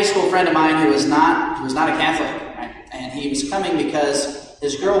a high school friend of mine who was not a Catholic, right? And he was coming because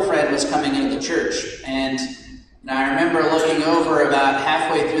his girlfriend was coming into the church. And I remember looking over about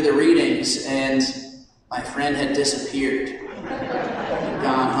halfway through the readings, and my friend had disappeared and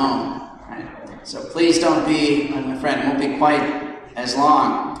gone home. So please don't be my friend. It won't be quite as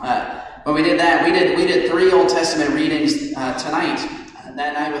long. When we did that, we did 3 Old Testament readings tonight.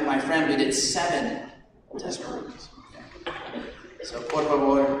 That night with my friend, we did 7 Old Testament readings. Okay. So por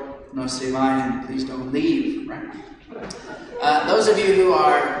favor, no se vayan. Please don't leave. Right? Those of you who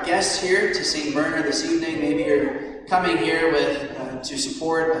are guests here to St. Bernard this evening, maybe you're coming here with to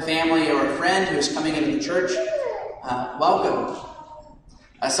support a family or a friend who is coming into the church. Welcome.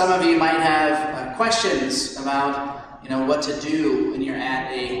 Some of you might have questions about, what to do when you're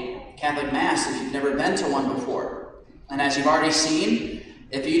at a Catholic Mass if you've never been to one before. And as you've already seen,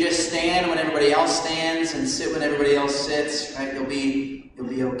 if you just stand when everybody else stands and sit when everybody else sits, right, you'll be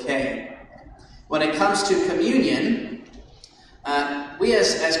okay. When it comes to communion, we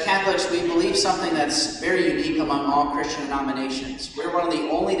as Catholics, we believe something that's very unique among all Christian denominations. We're one of the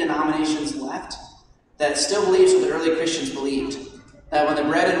only denominations left that still believes what the early Christians believed. That when the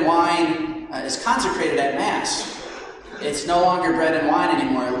bread and wine is consecrated at Mass, it's no longer bread and wine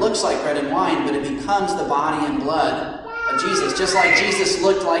anymore. It looks like bread and wine, but it becomes the body and blood of Jesus. Just like Jesus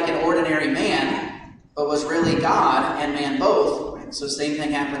looked like an ordinary man, but was really God and man both. Right? So the same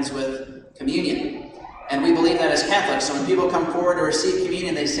thing happens with communion. And we believe that as Catholics. So when people come forward to receive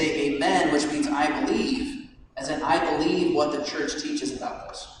communion, they say amen, which means I believe, as in I believe what the church teaches about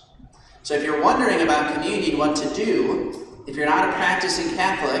this. So if you're wondering about communion, what to do, if you're not a practicing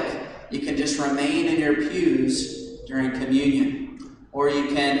Catholic, you can just remain in your pews during communion. Or you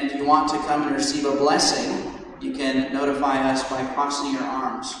can, if you want to come and receive a blessing, you can notify us by crossing your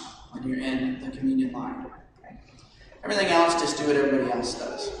arms when you're in the communion line. Okay. Everything else, just do what everybody else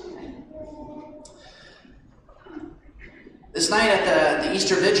does. This night at the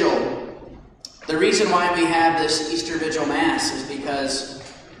Easter Vigil, the reason why we have this Easter Vigil Mass is because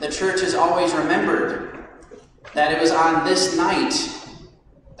the church has always remembered that it was on this night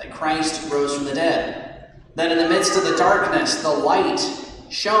that Christ rose from the dead. That in the midst of the darkness, the light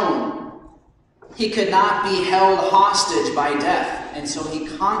shone. He could not be held hostage by death, and so he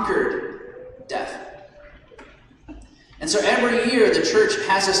conquered death. And so every year the church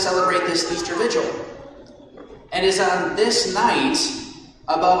has us celebrate this Easter Vigil. And it's on this night,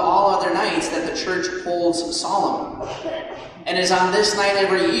 above all other nights, that the church holds solemn. And it's on this night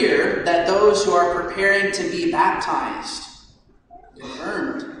every year that those who are preparing to be baptized,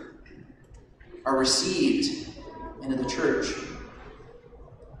 confirmed, are received into the church.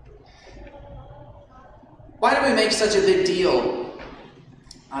 Why do we make such a big deal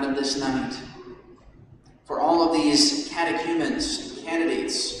out of this night? For all of these catechumens and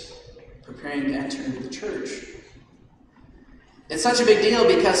candidates preparing to enter into the church. It's such a big deal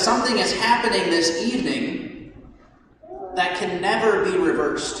because something is happening this evening that can never be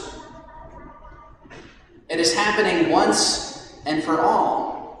reversed. It is happening once and for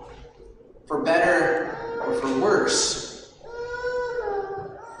all, for better or for worse.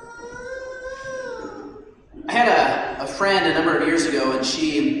 I had a friend a number of years ago, and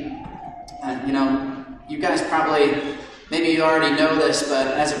she, you guys probably, maybe you already know this, but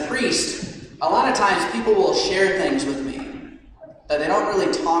as a priest, a lot of times people will share things with me that they don't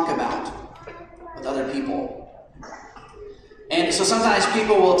really talk about with other people. And so sometimes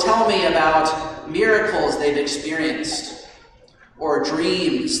people will tell me about miracles they've experienced, or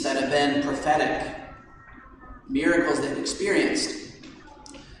dreams that have been prophetic, miracles they've experienced.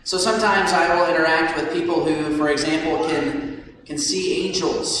 So sometimes I will interact with people who, for example, can see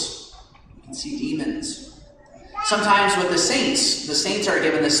angels, can see demons. Sometimes with the saints are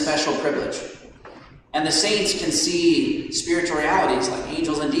given this special privilege. And the saints can see spiritual realities like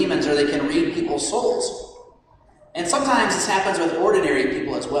angels and demons, or they can read people's souls. And sometimes this happens with ordinary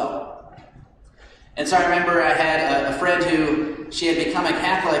people as well. And so I remember I had a friend who, she had become a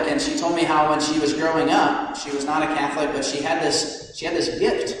Catholic, and she told me how when she was growing up, she was not a Catholic, but she had this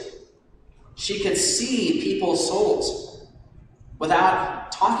gift. She could see people's souls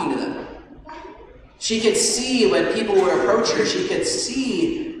without talking to them. She could see when people would approach her, she could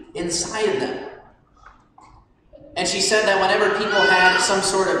see inside of them. And she said that whenever people had some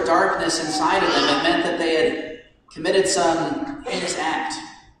sort of darkness inside of them, it meant that they had committed some heinous act,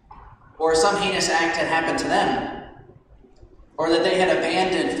 or some heinous act had happened to them, or that they had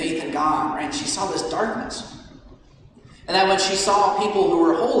abandoned faith in God, right? And she saw this darkness. And that when she saw people who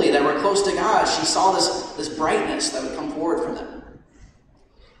were holy, that were close to God, she saw this brightness that would come forward from them.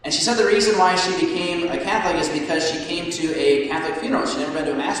 And she said the reason why she became a Catholic is because she came to a Catholic funeral. She'd never been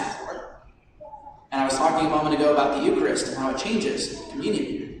to a Mass before. And I was talking a moment ago about the Eucharist and how it changes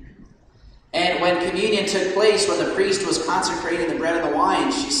communion. And when communion took place, when the priest was consecrating the bread and the wine,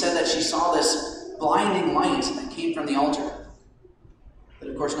 she said that she saw this blinding light that came from the altar, that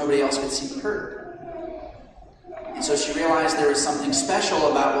of course nobody else could see but her. And so she realized there was something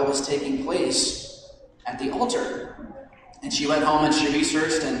special about what was taking place at the altar. And she went home and she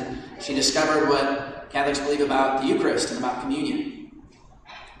researched, and she discovered what Catholics believe about the Eucharist and about communion.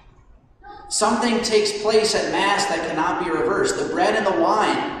 Something takes place at Mass that cannot be reversed. The bread and the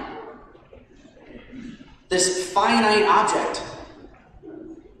wine, this finite object,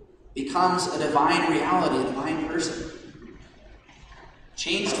 becomes a divine reality, a divine person.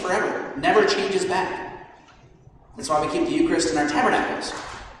 Changed forever, never changes back. That's why we keep the Eucharist in our tabernacles.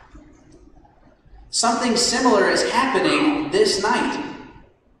 Something similar is happening this night.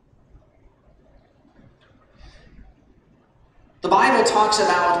 The Bible talks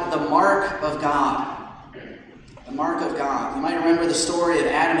about the mark of God. The mark of God. You might remember the story of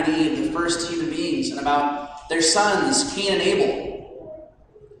Adam and Eve, the first human beings, and about their sons, Cain and Abel.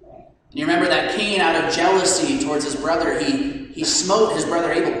 And you remember that Cain, out of jealousy towards his brother, he smote his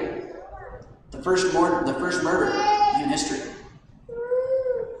brother Abel. The first murder in human history.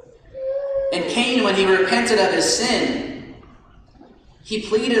 And Cain, when he repented of his sin, he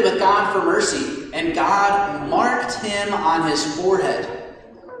pleaded with God for mercy, and God marked him on his forehead.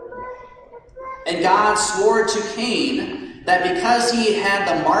 And God swore to Cain that because he had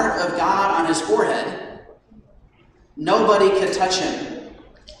the mark of God on his forehead, nobody could touch him,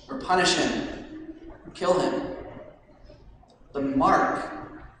 or punish him, or kill him. The mark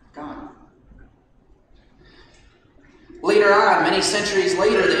of God. Later on, many centuries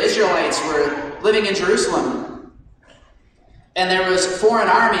later, the Israelites were living in Jerusalem. And there was foreign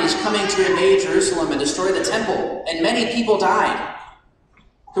armies coming to invade Jerusalem and destroy the temple. And many people died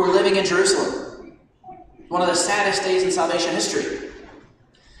who were living in Jerusalem. One of the saddest days in salvation history.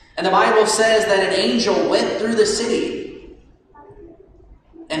 And the Bible says that an angel went through the city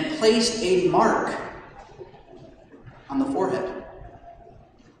and placed a mark on the forehead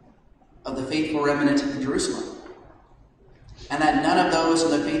of the faithful remnant in Jerusalem. And that none of those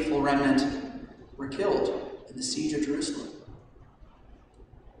in the faithful remnant were killed in the siege of Jerusalem.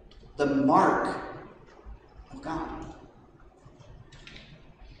 The mark of God.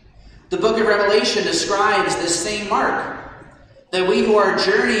 The book of Revelation describes this same mark, that we who are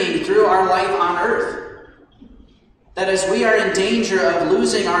journeying through our life on earth, that as we are in danger of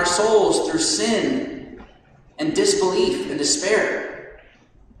losing our souls through sin and disbelief and despair,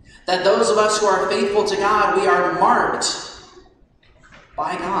 that those of us who are faithful to God, we are marked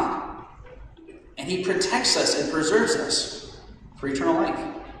by God. And He protects us and preserves us for eternal life.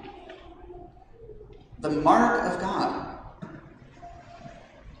 The mark of God.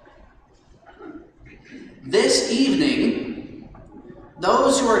 This evening,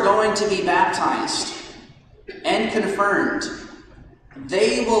 those who are going to be baptized and confirmed,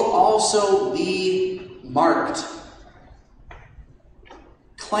 they will also be marked,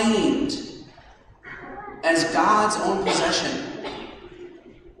 claimed as God's own possession.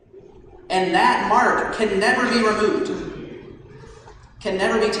 And that mark can never be removed, can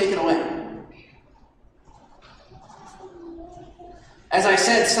never be taken away. As I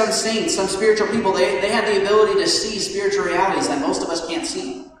said, some saints, some spiritual people, they have the ability to see spiritual realities that most of us can't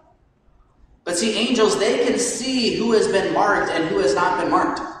see. But see, angels, they can see who has been marked and who has not been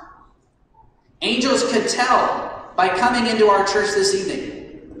marked. Angels could tell by coming into our church this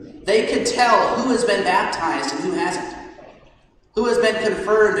evening. They could tell who has been baptized and who hasn't. Who has been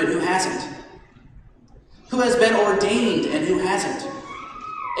confirmed and who hasn't. Who has been ordained and who hasn't.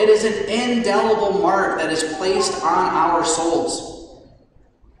 It is an indelible mark that is placed on our souls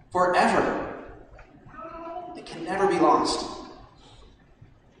forever. It can never be lost.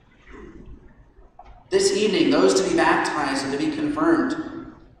 This evening, those to be baptized and to be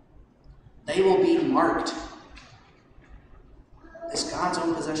confirmed, they will be marked as God's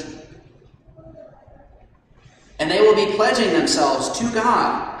own possession. And they will be pledging themselves to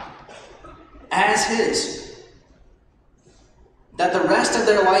God as His, that the rest of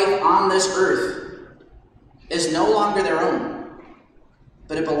their life on this earth is no longer their own,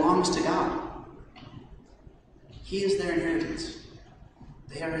 but it belongs to God. He is their inheritance.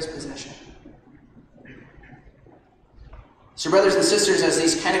 They are His possession. So brothers and sisters, as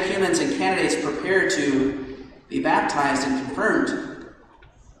these catechumens and candidates prepare to be baptized and confirmed,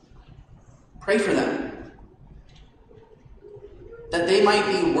 pray for them, that they might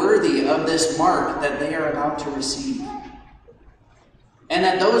be worthy of this mark that they are about to receive. And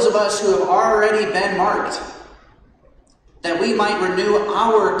that those of us who have already been marked, that we might renew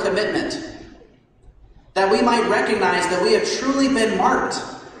our commitment, that we might recognize that we have truly been marked,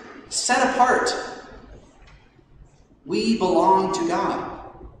 set apart. We belong to God.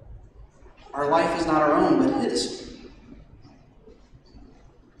 Our life is not our own, but His.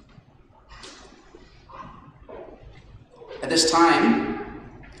 At this time,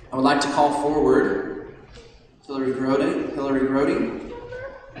 I would like to call forward Hillary Grody,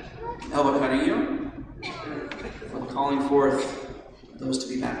 Elba Carrillo, for calling forth those to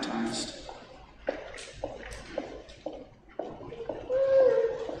be baptized.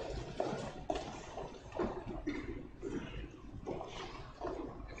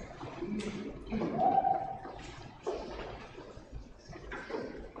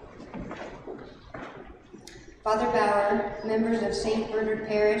 Father Bauer, members of St. Bernard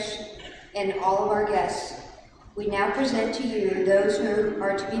Parish, and all of our guests, we now present to you those who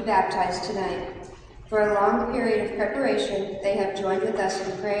are to be baptized tonight. For a long period of preparation, they have joined with us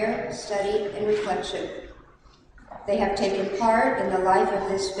in prayer, study, and reflection. They have taken part in the life of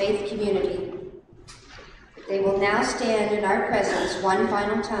this faith community. They will now stand in our presence one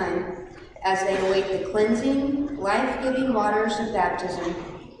final time as they await the cleansing, life-giving waters of baptism.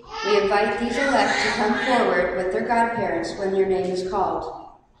 We invite these elect to come forward with their godparents when your name is called.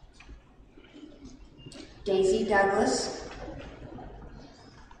 Daisy Douglas,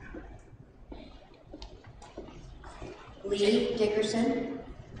 Lee Dickerson,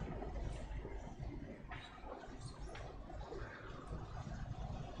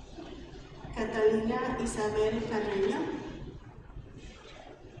 Catalina Isabel Carreño,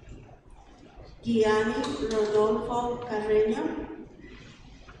 Gianni Rodolfo Carreño,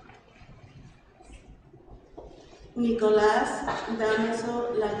 Nicolás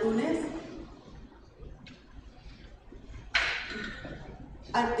Damaso Lagunes,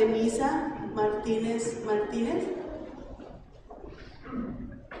 Artemisa Martínez Martínez,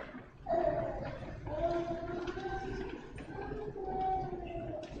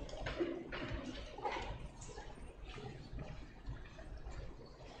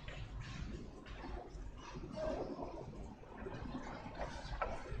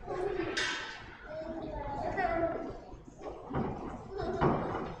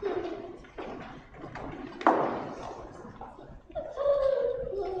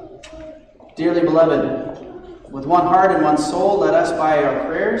 Dearly beloved, with one heart and one soul, let us by our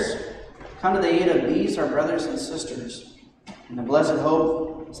prayers come to the aid of these, our brothers and sisters, in the blessed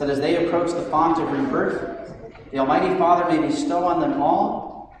hope that as they approach the font of rebirth, the Almighty Father may bestow on them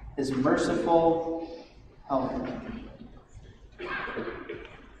all His merciful help.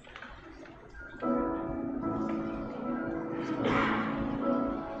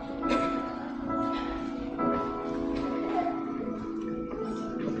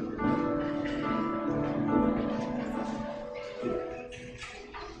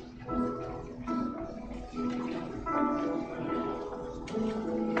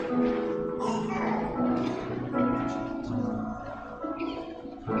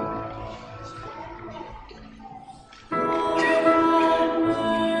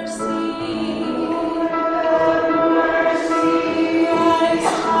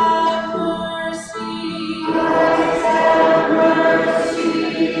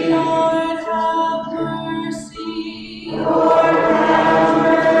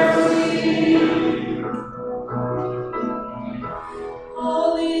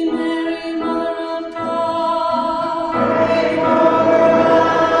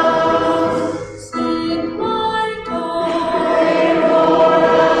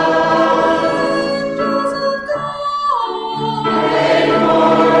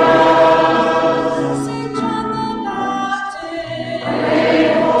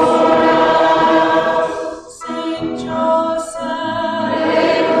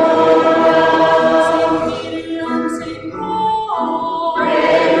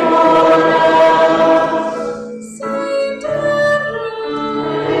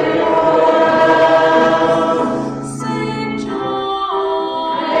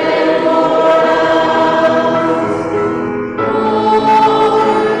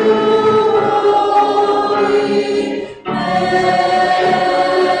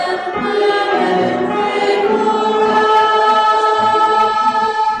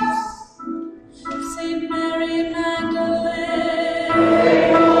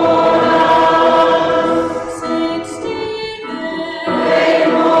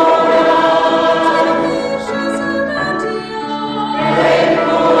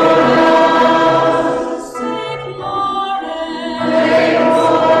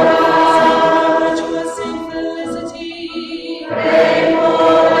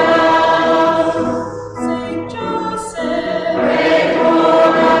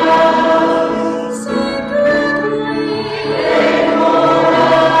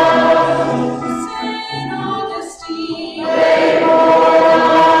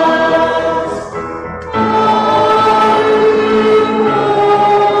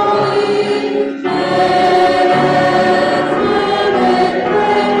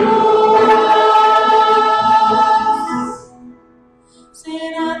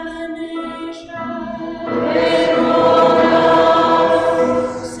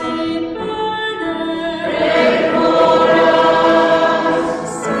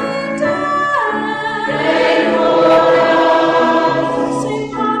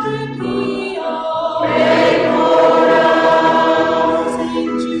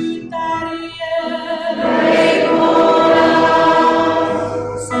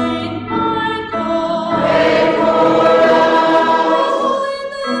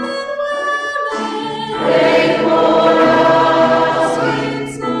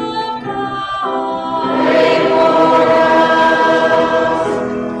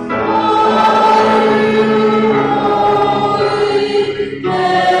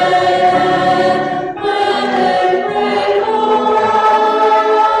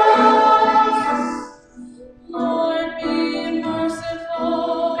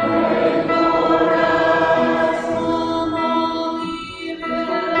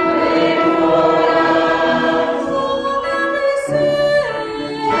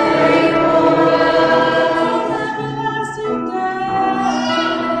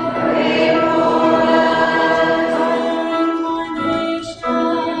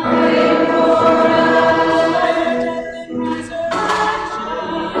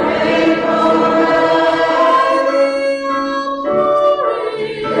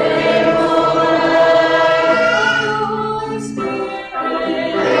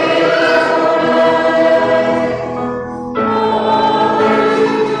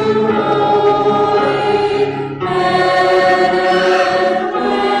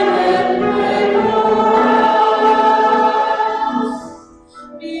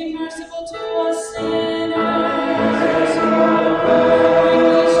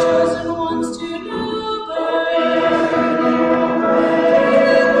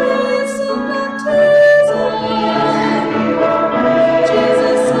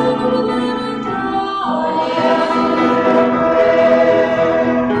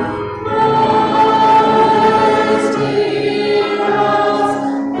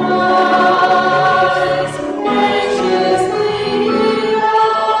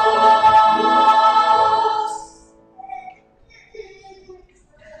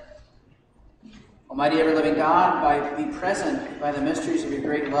 Almighty ever-living God, be present by the mysteries of your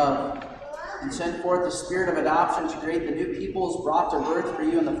great love, and send forth the spirit of adoption to create the new peoples brought to birth for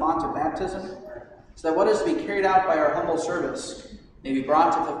you in the font of baptism, so that what is to be carried out by our humble service may be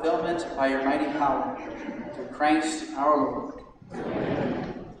brought to fulfillment by your mighty power, through Christ our Lord.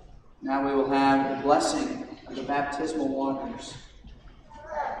 Now we will have the blessing of the baptismal waters.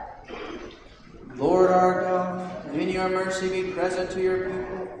 Lord our God, in your mercy be present to your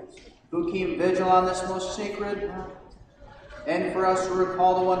people, who keep vigil on this most sacred night, and for us who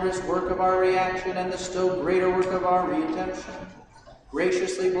recall the wondrous work of our reaction and the still greater work of our redemption.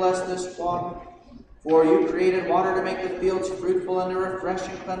 Graciously bless this water, for you created water to make the fields fruitful and to refresh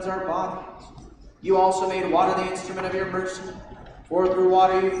and cleanse our bodies. You also made water the instrument of your mercy, for through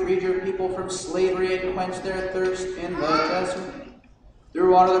water you freed your people from slavery and quenched their thirst in the desert.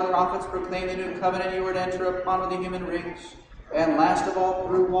 Through water the prophets proclaimed the new covenant you were to enter upon with the human race, and last of all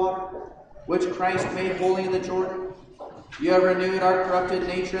through water, which Christ made holy in the Jordan, you have renewed our corrupted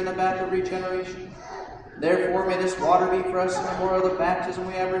nature in the bath of regeneration. Therefore may this water be for us a memorial of the baptism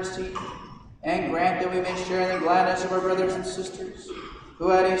we have received, and grant that we may share in the gladness of our brothers and sisters,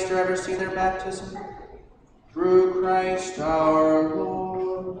 who at Easter have received their baptism. Through Christ our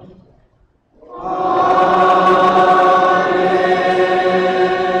Lord. Amen.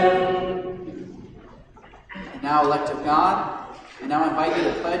 And now, elect of God, I now invite you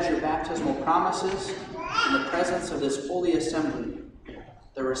to pledge your baptismal promises in the presence of this holy assembly.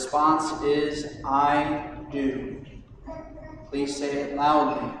 The response is, I do. Please say it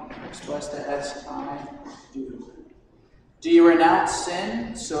loudly. Express the S, I do. Do you renounce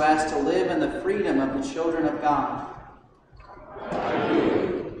sin so as to live in the freedom of the children of God? I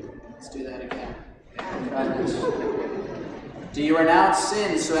do. Let's do that again. Try this. Do you renounce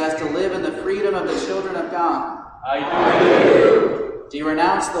sin so as to live in the freedom of the children of God? I do. Do you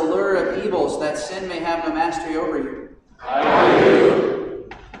renounce the lure of evil so that sin may have no mastery over you? I do.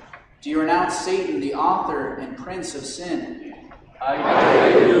 Do you renounce Satan, the author and prince of sin?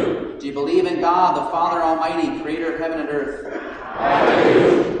 I do. Do you believe in God, the Father Almighty, creator of heaven and earth? I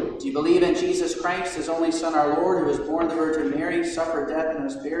do. Do you believe in Jesus Christ, his only Son, our Lord, who was born of the Virgin Mary, suffered death and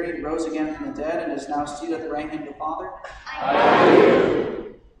was buried, rose again from the dead, and is now seated at the right hand of the Father? I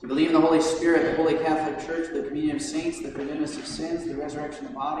do. Do you believe in the Holy Spirit, the Holy Catholic Church, the communion of saints, the forgiveness of sins, the resurrection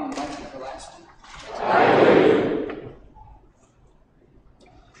of the body, and life everlasting? I do.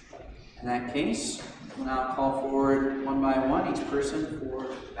 In that case, we'll now call forward one by one each person for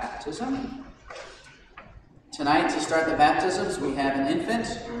baptism. Tonight, to start the baptisms, we have an infant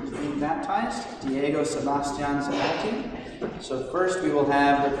who's being baptized, Diego Sebastian Zapati. So first we will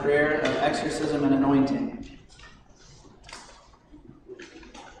have the prayer of exorcism and anointing.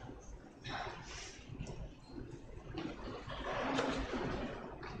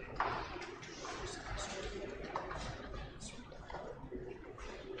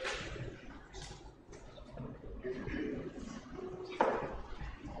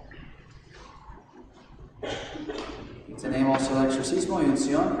 Tenemos el exorcismo y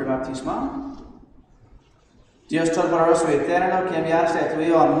unción pre-bautismal. Dios Todopoderoso y Eterno, que enviaste a tu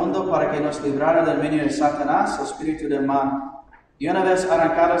Hijo al mundo para que nos librara del dominio de Satanás, el espíritu del mal, y una vez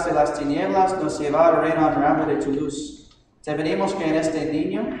arrancados de las tinieblas, nos lleva al reino admirable de tu luz. Te pedimos que en este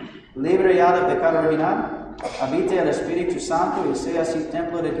niño, libre ya del pecado original, habite el Espíritu Santo y sea así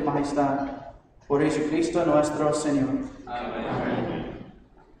templo de tu majestad. Por Jesucristo nuestro Señor. Amén.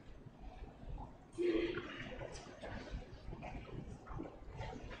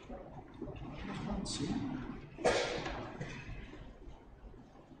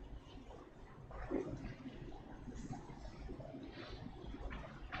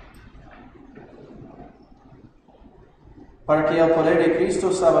 Para que el poder de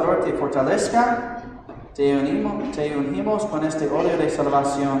Cristo Salvador te fortalezca, te unimos con este óleo de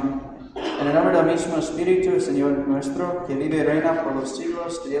salvación. En el nombre del mismo Espíritu, Señor nuestro, que vive y reina por los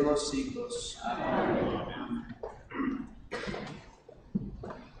siglos de los siglos. Amén.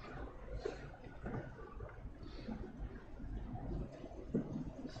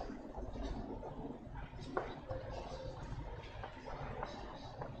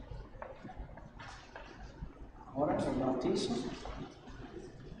 Ahora el bautizo.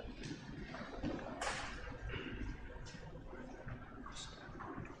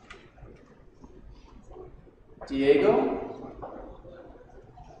 Diego,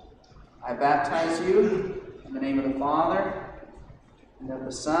 I baptize you in the name of the Father, and of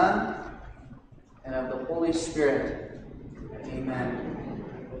the Son, and of the Holy Spirit. Amen.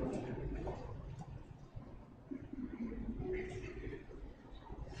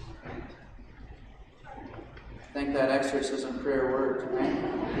 I think that exorcism prayer worked, right?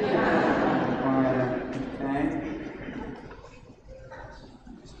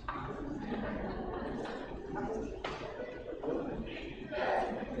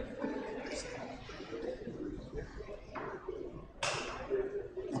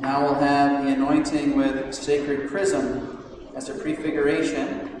 Now we'll have the anointing with sacred chrism as a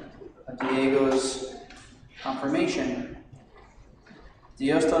prefiguration of Diego's confirmation.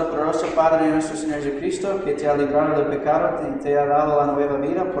 Dios Todopoderoso, Padre de nuestro Señor Jesucristo, que te ha librado del pecado y te ha dado la nueva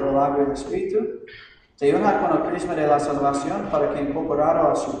vida por el agua del Espíritu, te unja con el crisma de la salvación para que, incorporado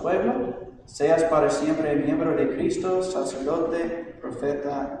a su pueblo, seas para siempre miembro de Cristo, sacerdote,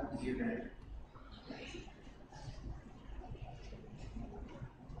 profeta y rey.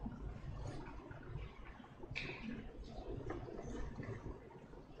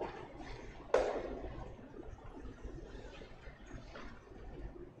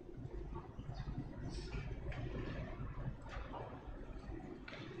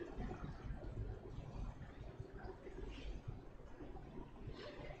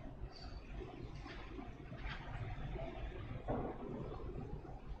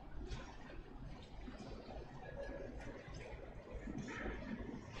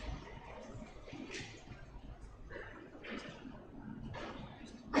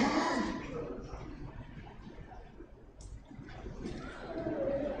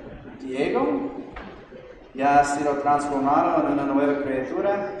 Diego, ya has sido transformado en una nueva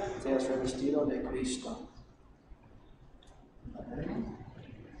criatura, te has revestido de Cristo.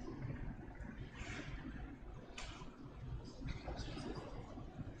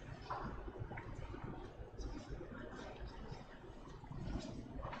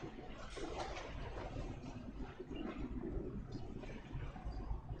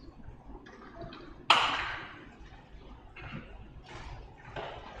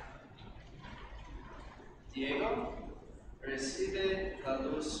 Diego, recibe la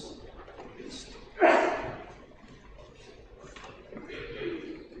luz de Cristo.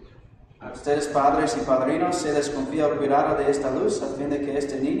 A ustedes, padres y padrinos, se les confía el cuidado de esta luz, a fin de que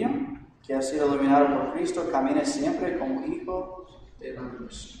este niño, que ha sido iluminado por Cristo, camine siempre como hijo de la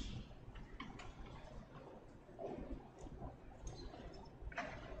luz.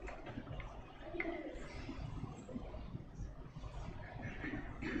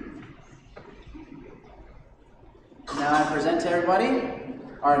 Now I present to everybody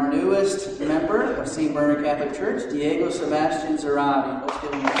our newest member of St. Bernard Catholic Church, Diego Sebastian Zarabi. Let's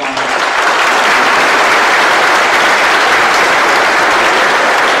give him a applause.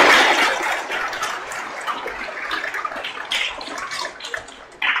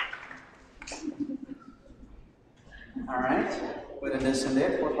 All right. Pueden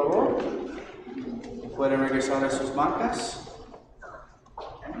descender, por favor. Pueden regresar a sus bancas.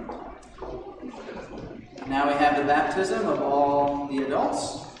 Now we have the baptism of all the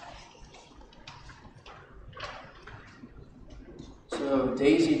adults. So,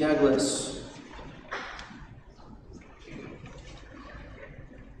 Daisy Douglas.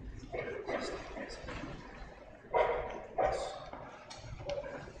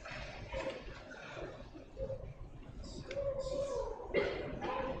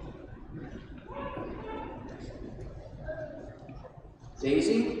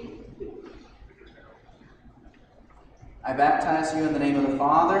 Daisy, I baptize you in the name of the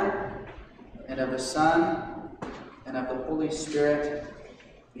Father, and of the Son, and of the Holy Spirit.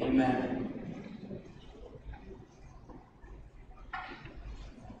 Amen.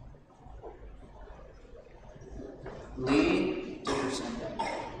 Lee Dickerson.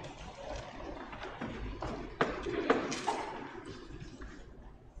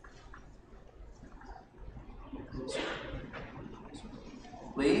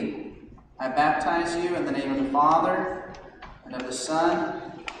 Lee, I baptize you in the name of the Father, and of the Son,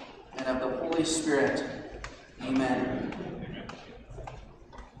 and of the Holy Spirit. Amen.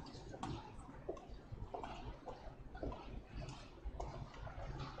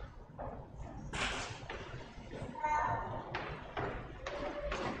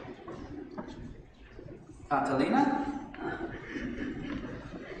 Catalina?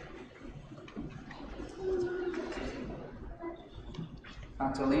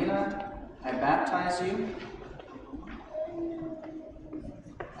 Catalina, I baptize you.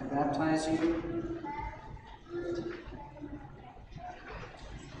 I baptize you.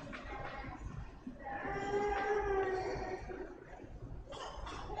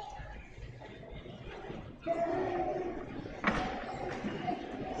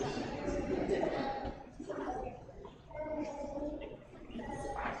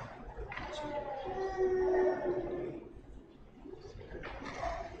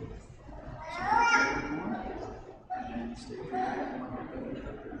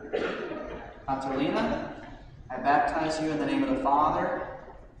 Catalina, I baptize you in the name of the Father,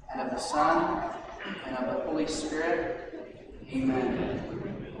 and of the Son, and of the Holy Spirit. Amen.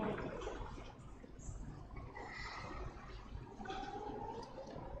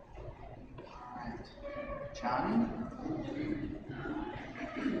 Johnny.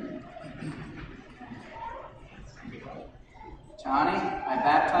 Johnny, I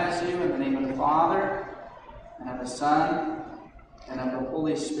baptize you in the name of the Father, and of the Son, and of the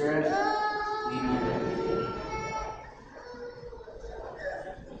Holy Spirit. Amen.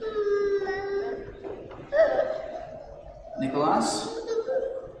 Nicholas.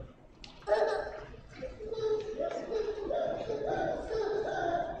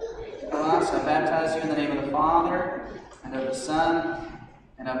 Nicholas, I baptize you in the name of the Father, and of the Son,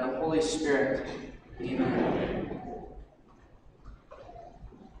 and of the Holy Spirit. Amen.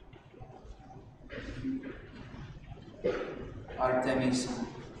 Artemisa.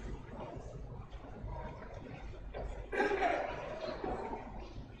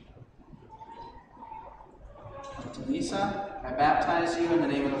 Artemisa, I baptize you in the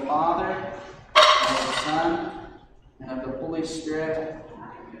name of the Father, and of the Son, and of the Holy Spirit.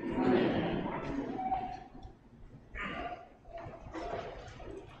 Amen.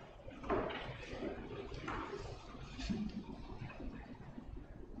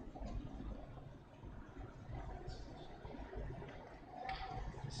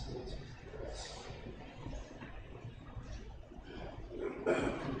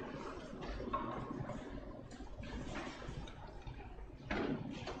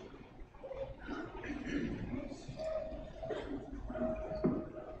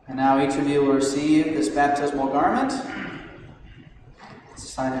 And now each of you will receive this baptismal garment. It's a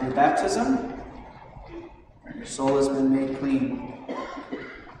sign of your baptism. Your soul has been made clean.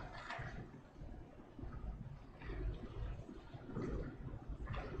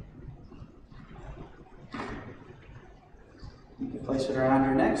 You can place it around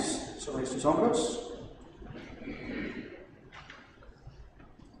your necks, sobre sus hombros.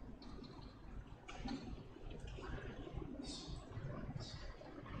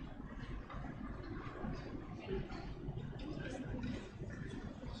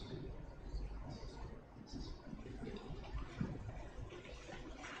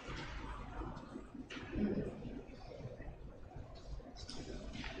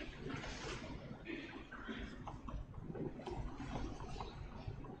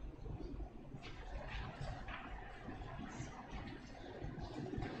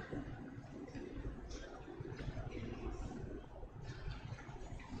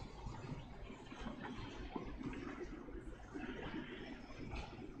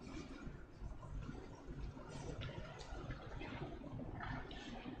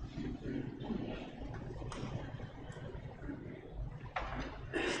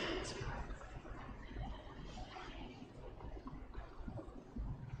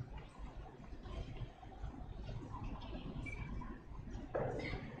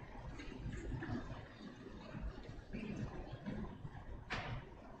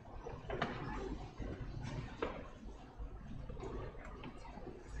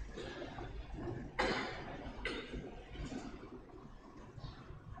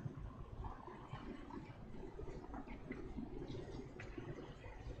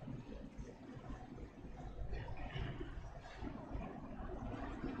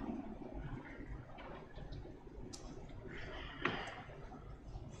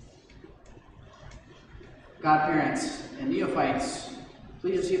 Godparents and neophytes,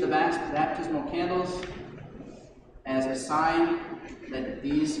 please receive the baptismal candles as a sign that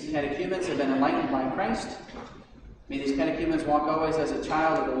these catechumens have been enlightened by Christ. May these catechumens walk always as a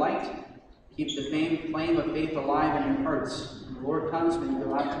child of the light. Keep the flame of faith alive in your hearts. When the Lord comes, may you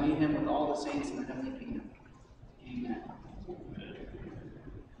go out to meet him with all the saints in the heavenly kingdom. Amen.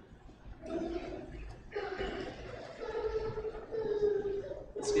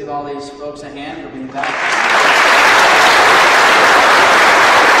 Let's give all these folks a hand for being baptized.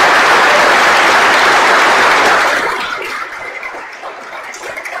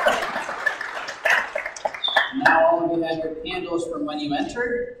 Now all of you have your candles from when you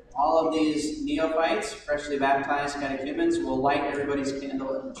entered. All of these neophytes, freshly baptized catechumens, will light everybody's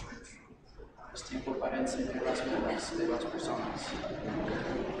candle in the church. Es tiempo para encender las velas de las personas.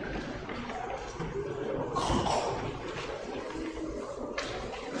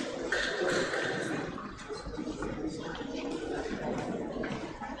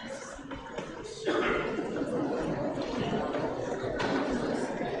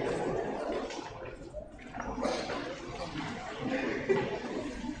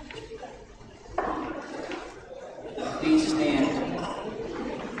 Please stand.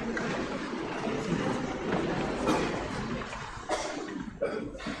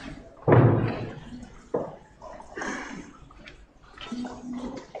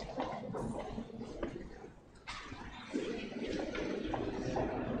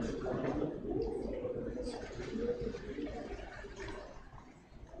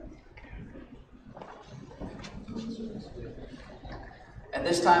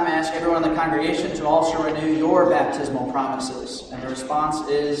 this time, I ask everyone in the congregation to also renew your baptismal promises. And the response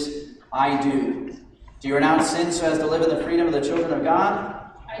is, I do. Do you renounce sin so as to live in the freedom of the children of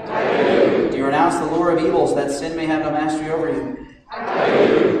God? I do. Do you renounce the lure of evils that sin may have no mastery over you? I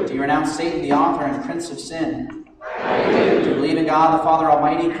do. Do you renounce Satan, the author and prince of sin? I do. Do you believe in God, the Father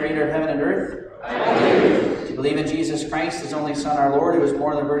Almighty, creator of heaven and earth? I do. Do you believe in Jesus Christ, his only Son, our Lord, who was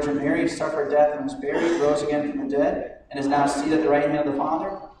born of the Virgin Mary, suffered death and was buried, rose again from the dead, and is now seated at the right hand of the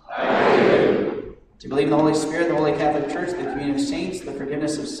Father? I do. Do you believe in the Holy Spirit, the Holy Catholic Church, the communion of saints, the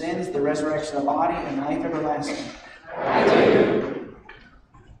forgiveness of sins, the resurrection of the body, and life everlasting? I do.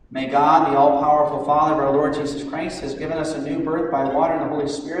 May God, the all-powerful Father of our Lord Jesus Christ, has given us a new birth by water and the Holy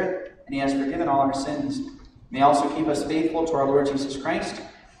Spirit, and he has forgiven all our sins. May he also keep us faithful to our Lord Jesus Christ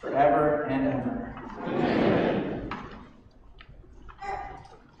forever and ever. Amen.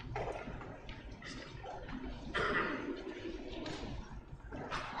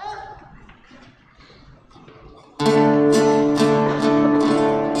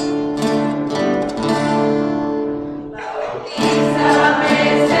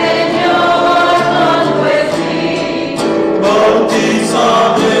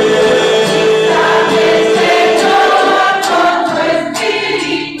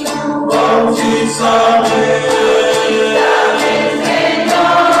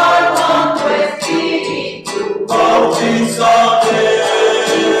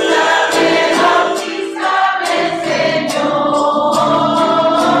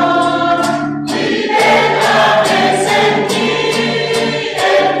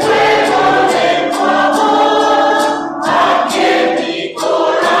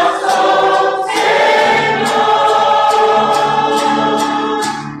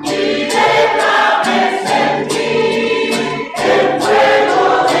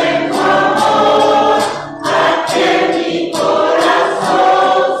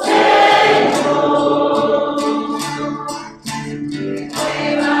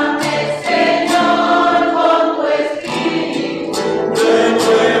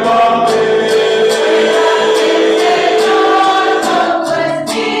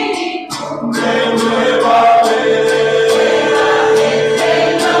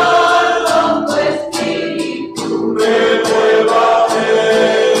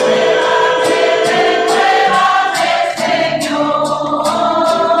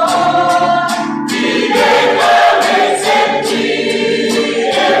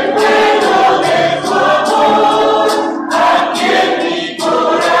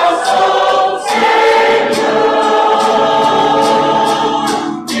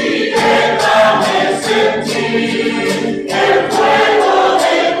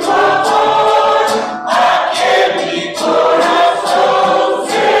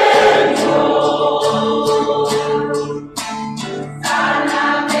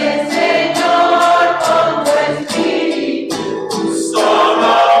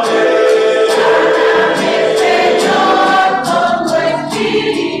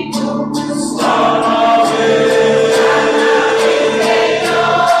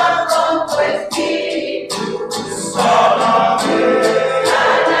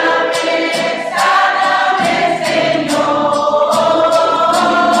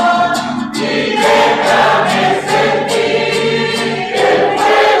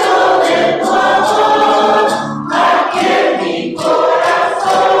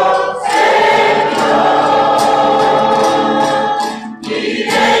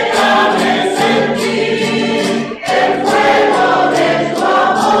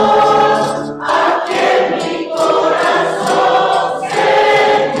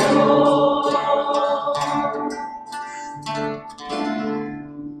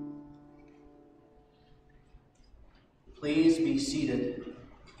 Please be seated.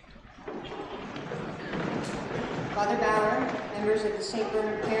 Father Bauer, members of the St.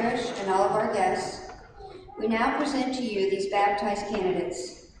 Bernard Parish, and all of our guests, we now present to you these baptized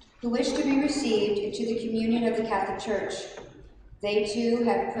candidates who wish to be received into the communion of the Catholic Church. They too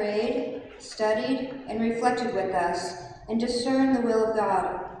have prayed, studied, and reflected with us and discerned the will of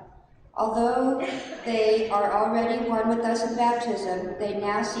God. Although they are already one with us in baptism, they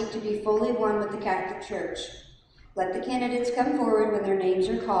now seek to be fully one with the Catholic Church. Let the candidates come forward when their names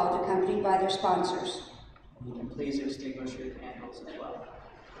are called, accompanied by their sponsors. You can please extinguish your candles as well.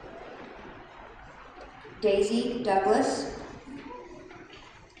 Daisy Douglas.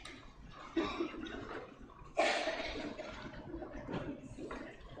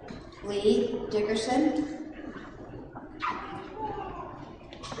 Lee Dickerson.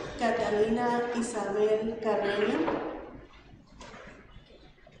 Catalina Isabel Carreño.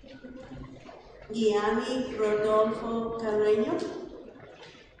 Gianni Rodolfo Carreño.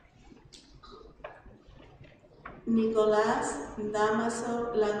 Nicolás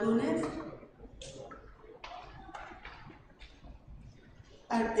Damaso Lagunes,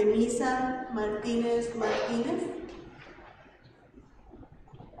 Artemisa Martínez Martínez,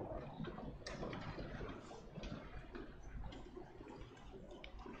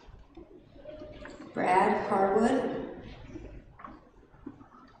 Brad Harwood,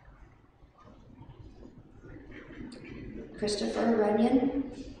 Christopher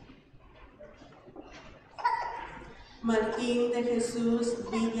Runyon, Martín de Jesús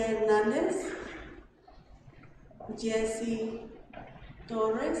Villa Hernández, Jesse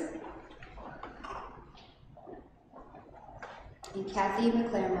Torres, and Kathy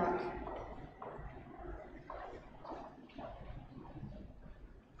McClarmock.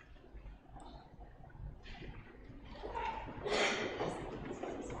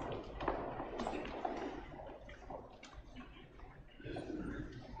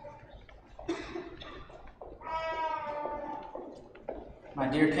 My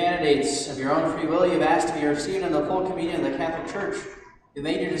dear candidates, of your own free will, you've asked to be received in the full communion of the Catholic Church. You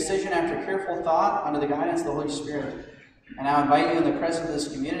made your decision after careful thought under the guidance of the Holy Spirit. I now invite you in the presence of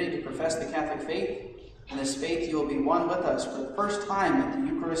this community to profess the Catholic faith. In this faith, you will be one with us for the first time at the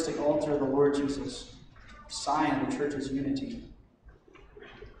Eucharistic altar of the Lord Jesus, a sign of the Church's unity.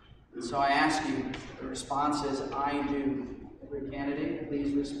 And so I ask you, the response is, I do. Every candidate,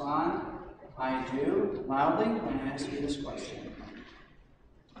 please respond, I do, loudly, when I ask you this question.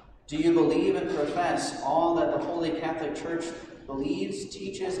 Do you believe and profess all that the Holy Catholic Church believes,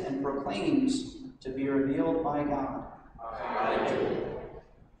 teaches, and proclaims to be revealed by God? I do.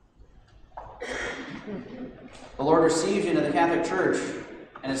 The Lord receives you into the Catholic Church,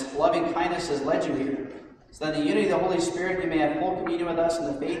 and His loving kindness has led you here, so that in the unity of the Holy Spirit you may have full communion with us in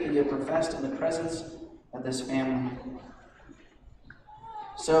the faith that you have professed in the presence of this family.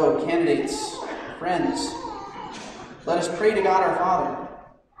 So, candidates, friends, let us pray to God our Father,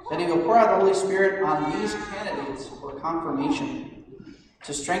 that He will pour out the Holy Spirit on these candidates for confirmation,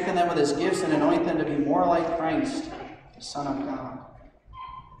 to strengthen them with His gifts and anoint them to be more like Christ, the Son of God.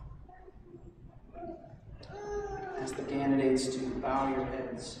 Ask the candidates to bow your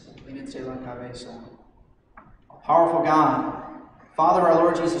heads. Inclínense la cabeza. Powerful God, Father, our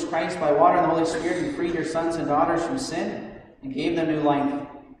Lord Jesus Christ, by water and the Holy Spirit, you freed your sons and daughters from sin and gave them new life.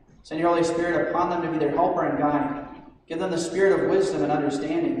 Send your Holy Spirit upon them to be their helper and guide. Give them the spirit of wisdom and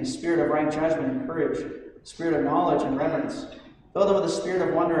understanding, the spirit of right judgment and courage, the spirit of knowledge and reverence. Fill them with the spirit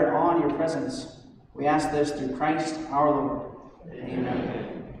of wonder and awe in your presence. We ask this through Christ our Lord.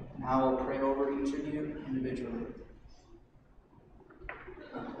 Amen. Now we'll pray over each of you individually.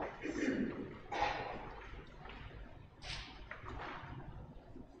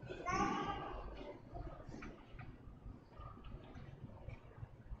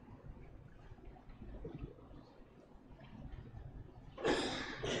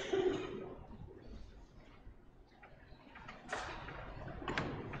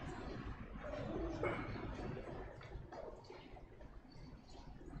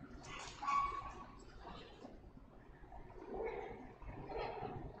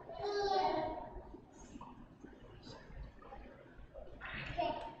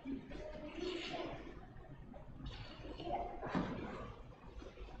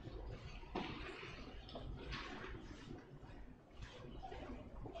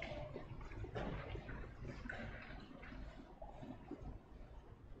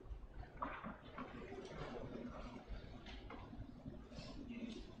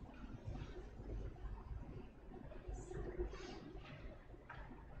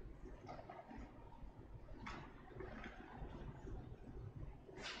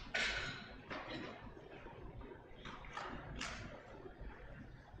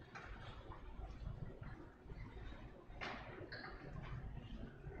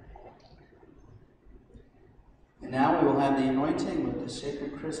 And now we will have the anointing with the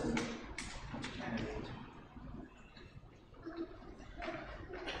sacred chrism of each candidate.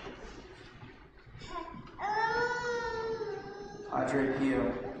 Padre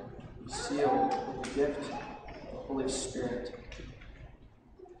Pio, be sealed with the gift of the Holy Spirit.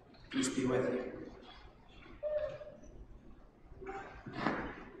 Peace be with you.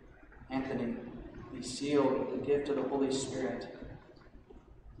 Anthony, be sealed with the gift of the Holy Spirit.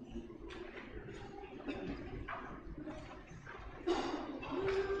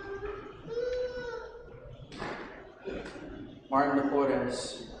 Martin de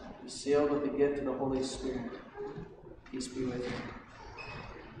Porres, be sealed with the gift of the Holy Spirit. Peace be with you.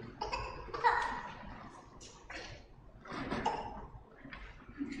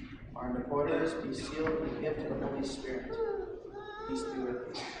 Martin de Porres, be sealed with the gift of the Holy Spirit. Peace be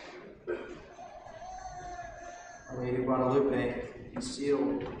with you. Guadalupe, be sealed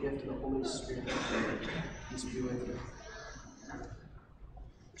with the gift of the Holy Spirit. Peace be with you.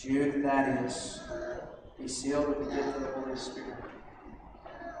 Jude Thaddeus, be sealed with the gift of the Holy Spirit.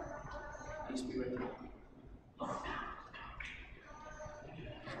 Peace be with you.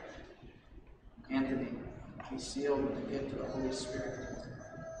 Anthony, be sealed with the gift of the Holy Spirit.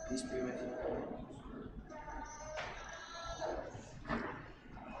 Peace be with you.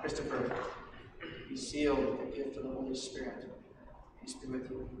 Christopher, be sealed with the gift of the Holy Spirit. Peace be with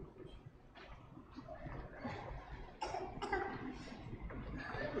you.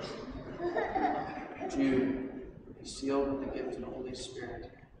 Jude, be sealed with the gift of the Holy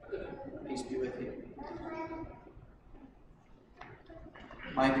Spirit. Peace be with you.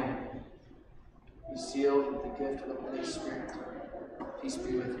 Michael, be sealed with the gift of the Holy Spirit. Peace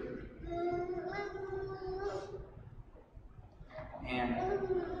be with you. Anne,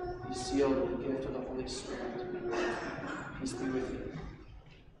 be sealed with the gift of the Holy Spirit. Peace be with you.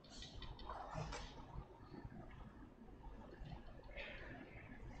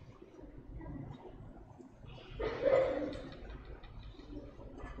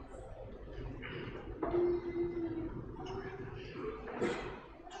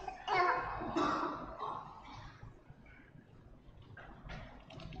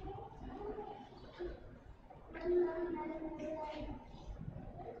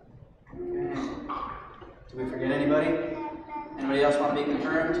 Did we forget anybody? Anybody else want to be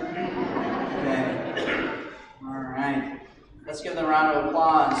confirmed? Okay. All right. Let's give them a round of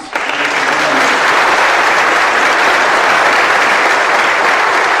applause.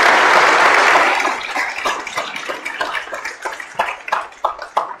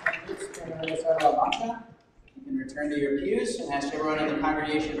 You can return to your pews and ask everyone in the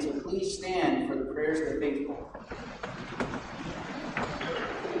congregation to please stand for the prayers of the faithful.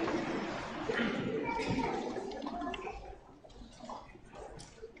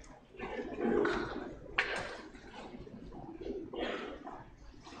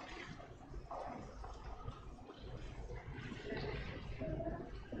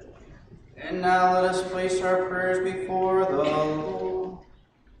 And now let us place our prayers before the Lord.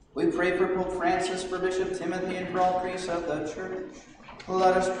 We pray for Pope Francis, for Bishop Timothy, and for all priests of the Church.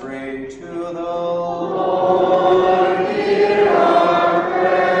 Let us pray to the Lord. Hear our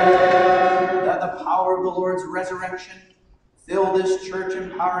prayer. That the power of the Lord's resurrection fill this church,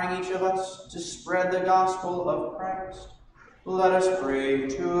 empowering each of us to spread the gospel of Christ. Let us pray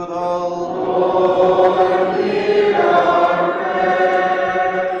to the Lord. Hear our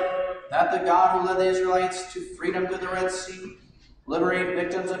prayer. That the God who led the Israelites to freedom through the Red Sea, liberate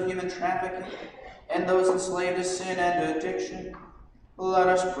victims of human trafficking, and those enslaved to sin and addiction. Let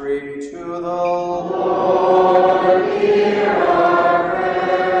us pray to the Lord. Hear our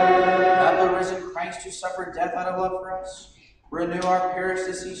prayer. That the risen Christ who suffered death out of love for us, renew our parish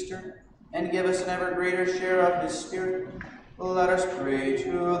this Easter, and give us an ever greater share of his Spirit. Let us pray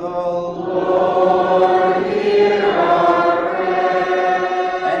to the Lord. Hear our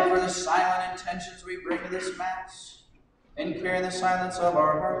prayer. And for the silent intentions we bring to this Mass, and care in the silence of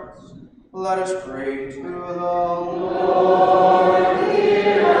our hearts, let us pray to the Lord.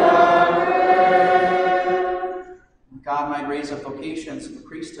 Hear our prayer. God might raise up vocations in the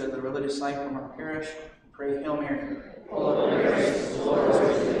priesthood, the religious life from our parish. Pray, Hail Mary, full of grace, the Lord is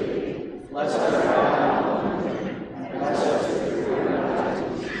with thee. Blessed art thou, and blessed is the fruit of thy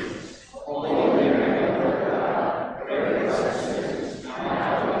womb. Holy Mary, Mother of God, pray for us sinners, now and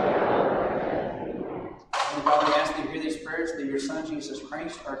at the hour of our death. And God, we ask that you hear these prayers through your Son, Jesus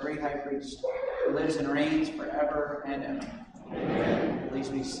Christ, our great high priest, who lives and reigns forever and ever. Amen. Please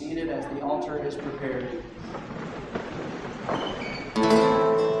be seated as the altar is prepared.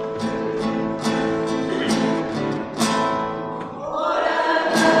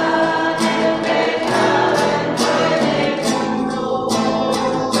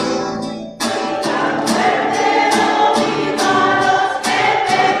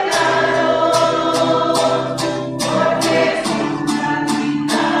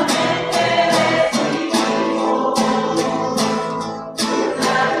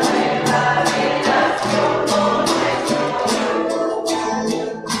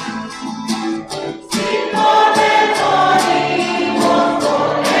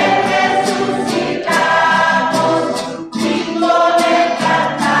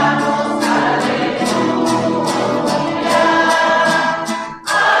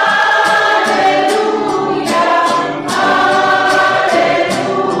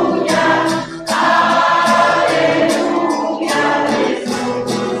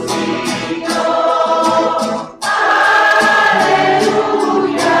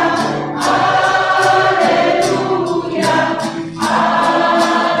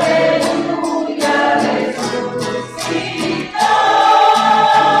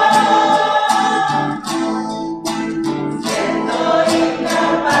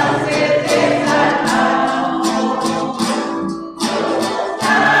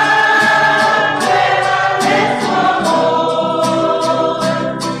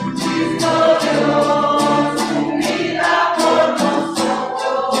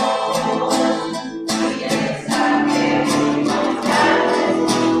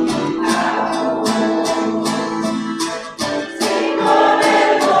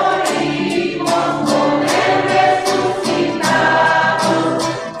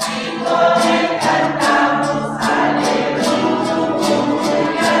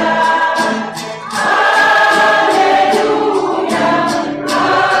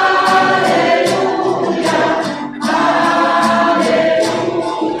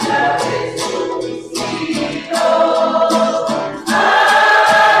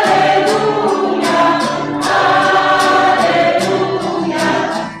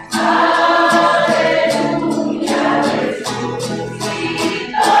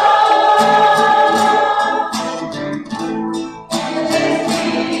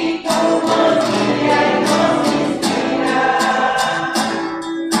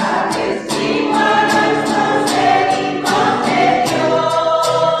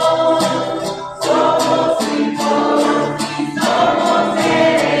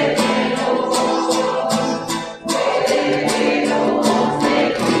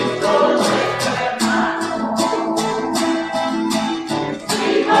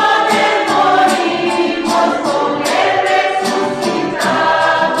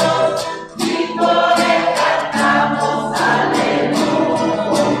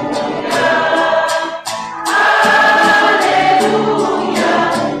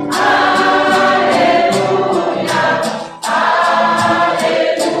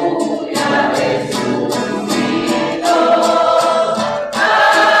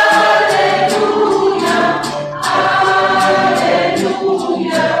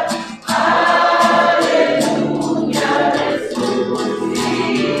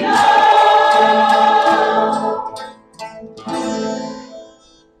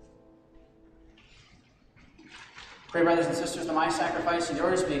 sacrifice of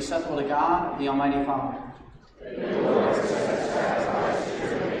yours be acceptable to God, the Almighty Father.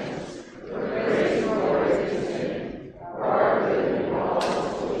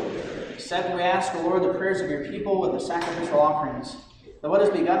 Accept, we ask, O Lord, the prayers of your people with the sacrificial offerings, that what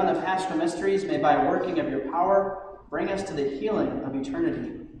has begun in the Paschal mysteries may, by working of your power, bring us to the healing of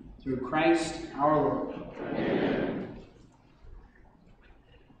eternity. Through Christ our Lord. Amen.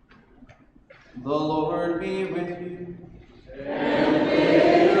 The Lord be with you. And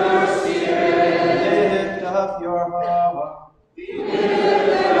with your spirit. Lift up your heart. We lift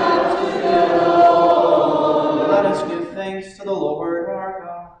them up to the Lord. Let us give thanks to the Lord our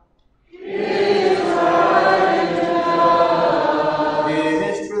God. It is right and just.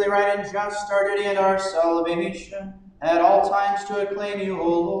 It is truly right and just, our duty and our salvation, at all times to acclaim you,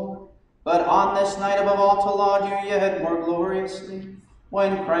 O Lord, but on this night above all to laud you yet more gloriously,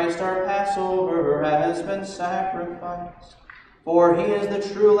 when Christ our Passover has been sacrificed. For he is the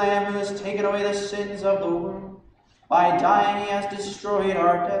true Lamb who has taken away the sins of the world. By dying he has destroyed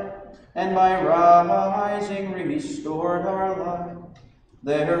our death, and by rising restored our life.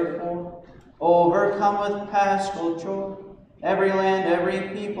 Therefore, overcome with paschal joy, every land, every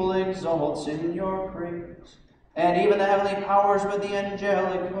people exalts in your praise. And even the heavenly powers with the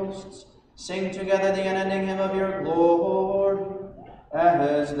angelic hosts sing together the unending hymn of your glory,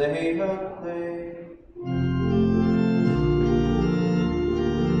 as they acclaim.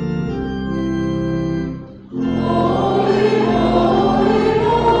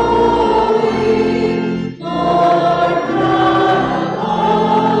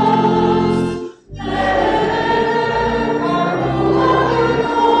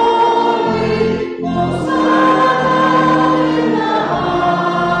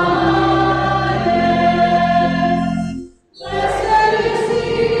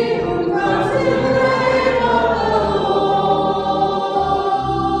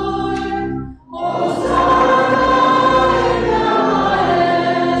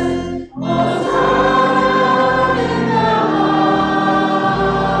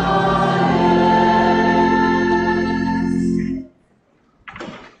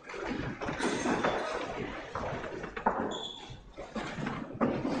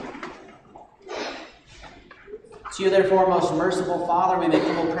 To you, therefore, most merciful Father, we make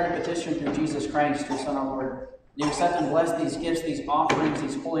humble prayer and petition through Jesus Christ, your Son, our Lord. You accept and bless these gifts, these offerings,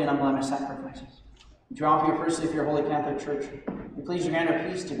 these holy and unblemished sacrifices. We draw for you firstly for your holy Catholic Church. We please your grant our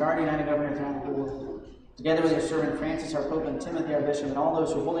peace to guard, unite, and govern throughout the world. Together with your servant Francis, our Pope, and Timothy, our Bishop, and all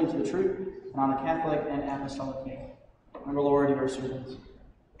those who are holding to the truth and on the Catholic and Apostolic faith. Remember, Lord, your servants.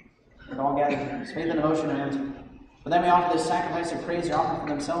 With all gathered here, faith and devotion are empty. But then we offer this sacrifice of praise, they offer for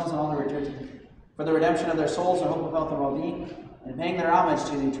themselves and all who return to them, for the redemption of their souls and hope of health and well-being, and paying their homage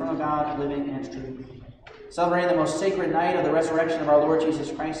to the eternal God, living and true. Celebrating the most sacred night of the resurrection of our Lord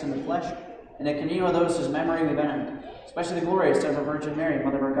Jesus Christ in the flesh, and in communion with those whose memory we venerate, especially the glorious ever Virgin Mary,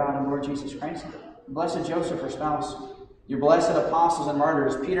 Mother of our God and Lord Jesus Christ, and blessed Joseph, her spouse, your blessed apostles and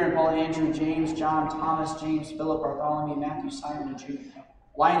martyrs, Peter and Paul, Andrew, James, John, Thomas, James, Philip, Bartholomew, Matthew, Simon, and Jude,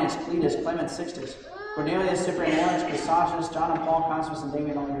 Linus, Cletus, Clement, Sixtus, Cornelius, Cyprian, Lawrence, Chrysostom, John and Paul, Constance, and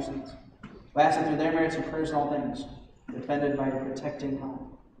Damien, all your saints. We ask that through their merits and prayers in all things, defended by your protecting hand.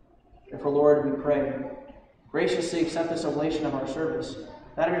 Therefore, Lord, we pray, graciously accept this oblation of our service,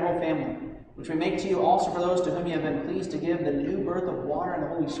 that of your whole family, which we make to you also for those to whom you have been pleased to give the new birth of water and the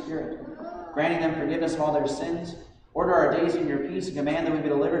Holy Spirit, granting them forgiveness of all their sins, order our days in your peace, and command that we be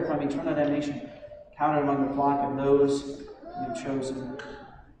delivered from eternal damnation, counted among the flock of those you have chosen.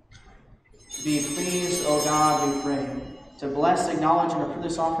 Be pleased, O God, we pray, to bless, acknowledge, and approve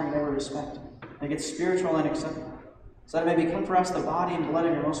this offering in every respect, make it spiritual and acceptable, so that it may become for us the body and blood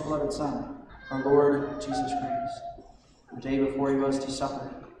of your most beloved Son, our Lord Jesus Christ. The day before he was to supper,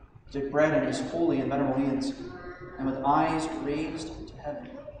 he took bread in his holy and venerable hands, and with eyes raised to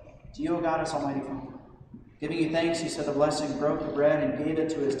heaven, to you, O God, as Almighty Father, giving you thanks, he said the blessing, broke the bread, and gave it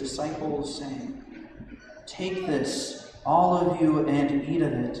to his disciples, saying, "Take this, all of you, and eat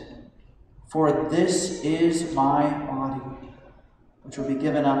of it, for this is my body, which will be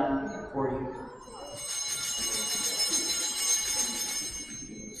given up for you."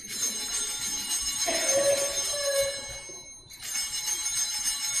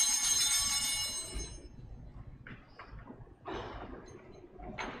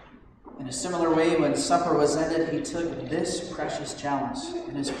 In a similar way, when supper was ended, he took this precious chalice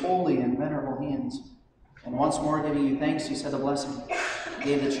in his holy and venerable hands, and once more giving you thanks, he said the blessing. He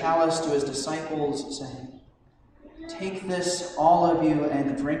gave the chalice to his disciples, saying, "Take this, all of you,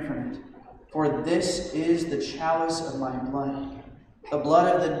 and drink from it, for this is the chalice of my blood, the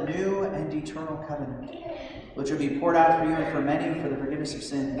blood of the new and eternal covenant, which will be poured out for you and for many for the forgiveness of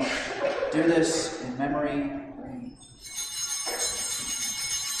sins. Do this in memory of me.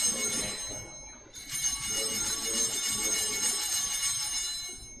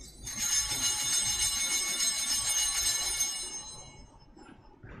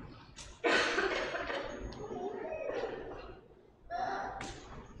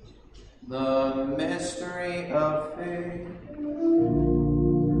 The mystery of faith.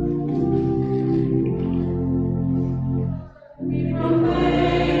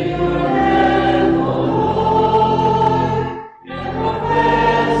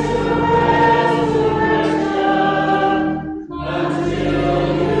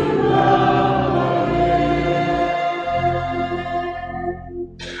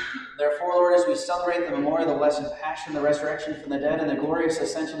 The resurrection from the dead and the glorious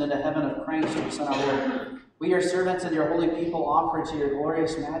ascension into heaven of Christ, your Son, our Lord. We, your servants and your holy people, offer to your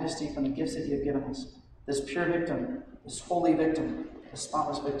glorious majesty from the gifts that you have given us, this pure victim, this holy victim, this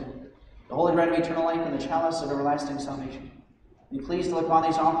spotless victim, the holy bread of eternal life and the chalice of everlasting salvation. Be pleased to look upon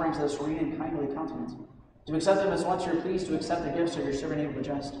these offerings of this serene and kindly countenance, to accept them as once you're pleased to accept the gifts of your servant Abel the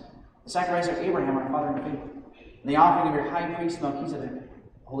just, the sacrifice of Abraham, our father in faith, and the offering of your high priest Melchizedek, the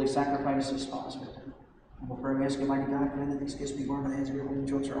holy sacrifice of spotless victim. And we'll pray, we ask you, mighty God, grant that these gifts be borne by the hands of your holy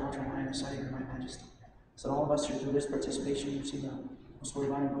jokes or altar and high in the sight of your mighty majesty. So that all of us who through this participation receive the most holy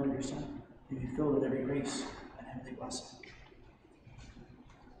body and blood of your Son, may be filled with every grace and heavenly blessing.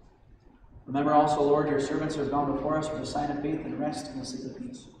 Remember also, Lord, your servants who have gone before us with a sign of faith and rest in the sleep of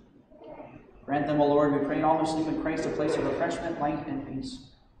peace. Grant them, O Lord, we pray, in all who sleep in Christ, a place of refreshment, light, and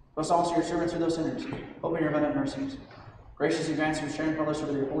peace. Bless also your servants through those sinners. Open your abundant mercies. Graciously grant some sharing fellowship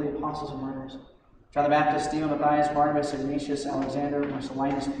with your holy apostles and martyrs. John the Baptist, Stephen, Matthias, Barnabas, Ignatius, Alexander,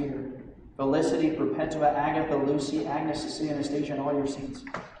 Marcellinus, Peter, Felicity, Perpetua, Agatha, Lucy, Agnes, Cecilia, Anastasia, and all your saints.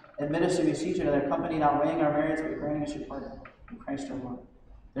 Admit us to beseech you to their company, not weighing our merits, but granting us your pardon. In Christ our Lord.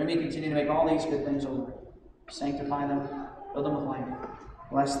 There may continue to make all these good things, O Lord. Sanctify them, fill them with life,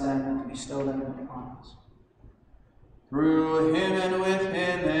 bless them, and bestow them upon us. Through him and with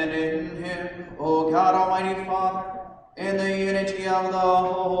him and in him, O God, Almighty Father, in the unity of the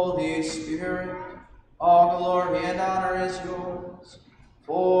Holy Spirit, all glory and honor is yours,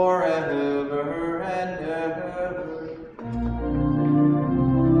 forever and ever.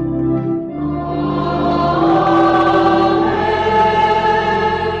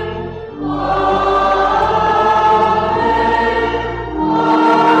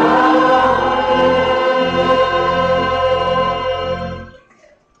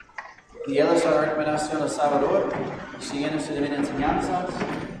 Fieles a la recomendación del Salvador, siguiendo sus divinas enseñanzas,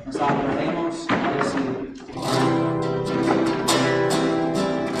 nos adoraremos a decir.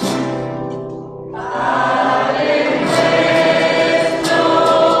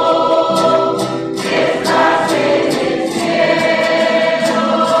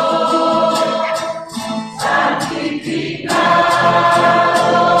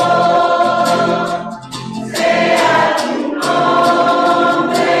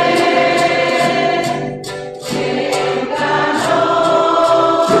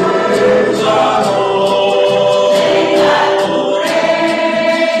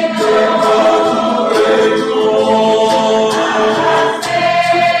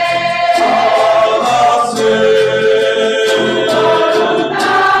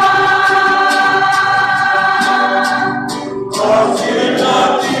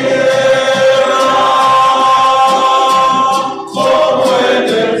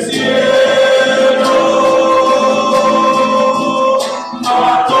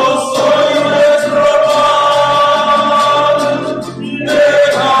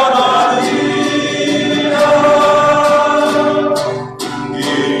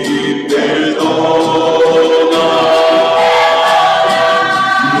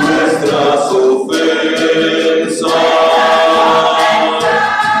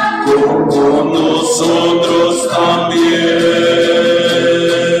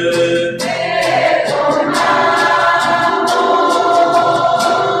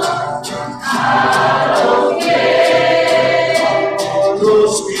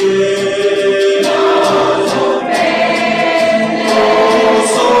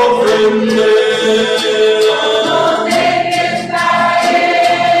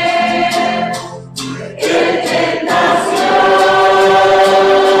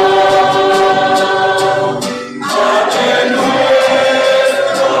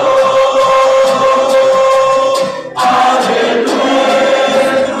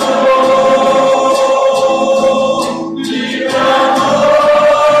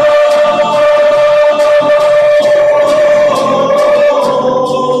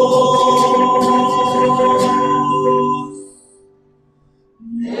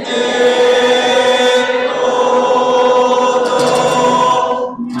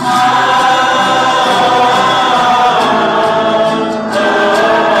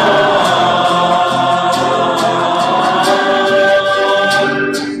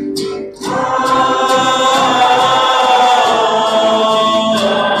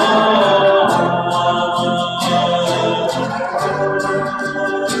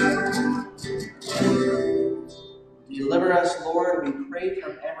 Deliver us, Lord, we pray,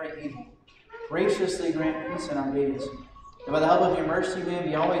 from every evil. Graciously grant peace in our days, and by the help of your mercy we may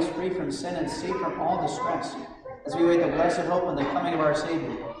be always free from sin and safe from all distress, as we wait the blessed hope and the coming of our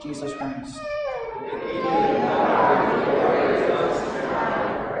Savior, Jesus Christ.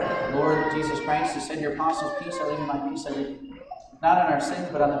 Lord Jesus Christ, who said to your apostles, peace I leave you, my peace I give you, not on our sins,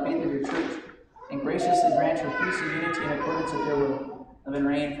 but on the faith of your church, and graciously grant your peace and unity in accordance with your will, live and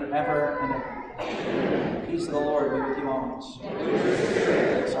reign forever and ever. The peace of the Lord be with you always.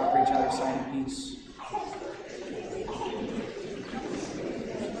 Let's offer each other a sign of peace.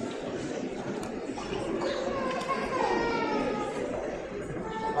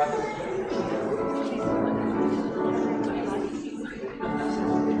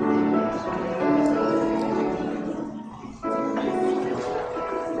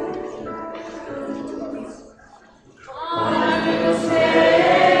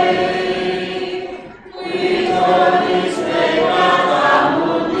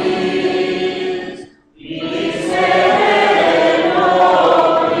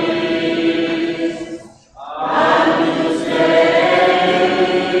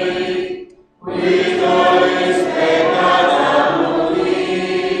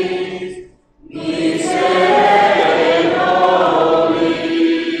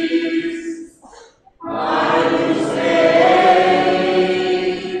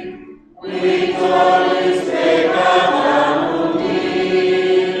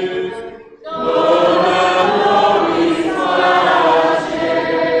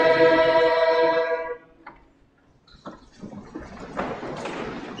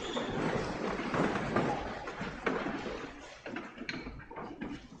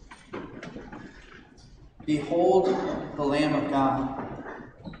 Behold the Lamb of God.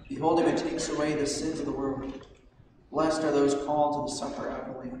 Behold him who takes away the sins of the world. Blessed are those called to the supper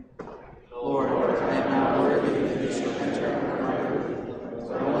of the Lamb. Lord, I am not worthy that you should enter into my roof,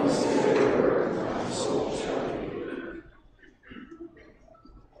 but only say the word, and my soul shall be healed.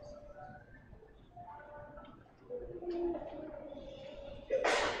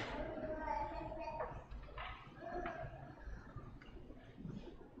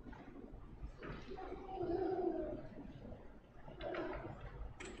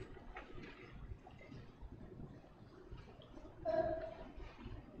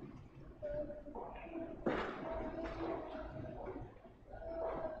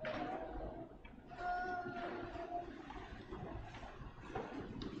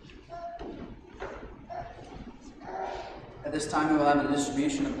 At this time, we will have the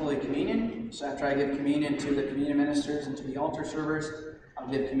distribution of Holy Communion. So after I give communion to the communion ministers and to the altar servers, I'll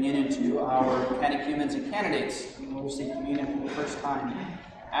give communion to our catechumens and candidates who will receive communion for the first time.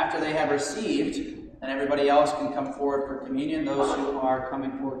 After they have received, then everybody else can come forward for communion. Those who are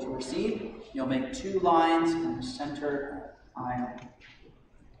coming forward to receive, you'll make 2 lines in the center aisle.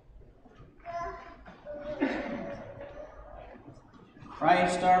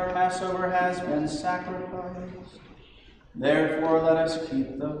 Christ our Passover has been sacrificed. Therefore let us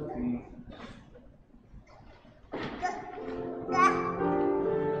keep the feast.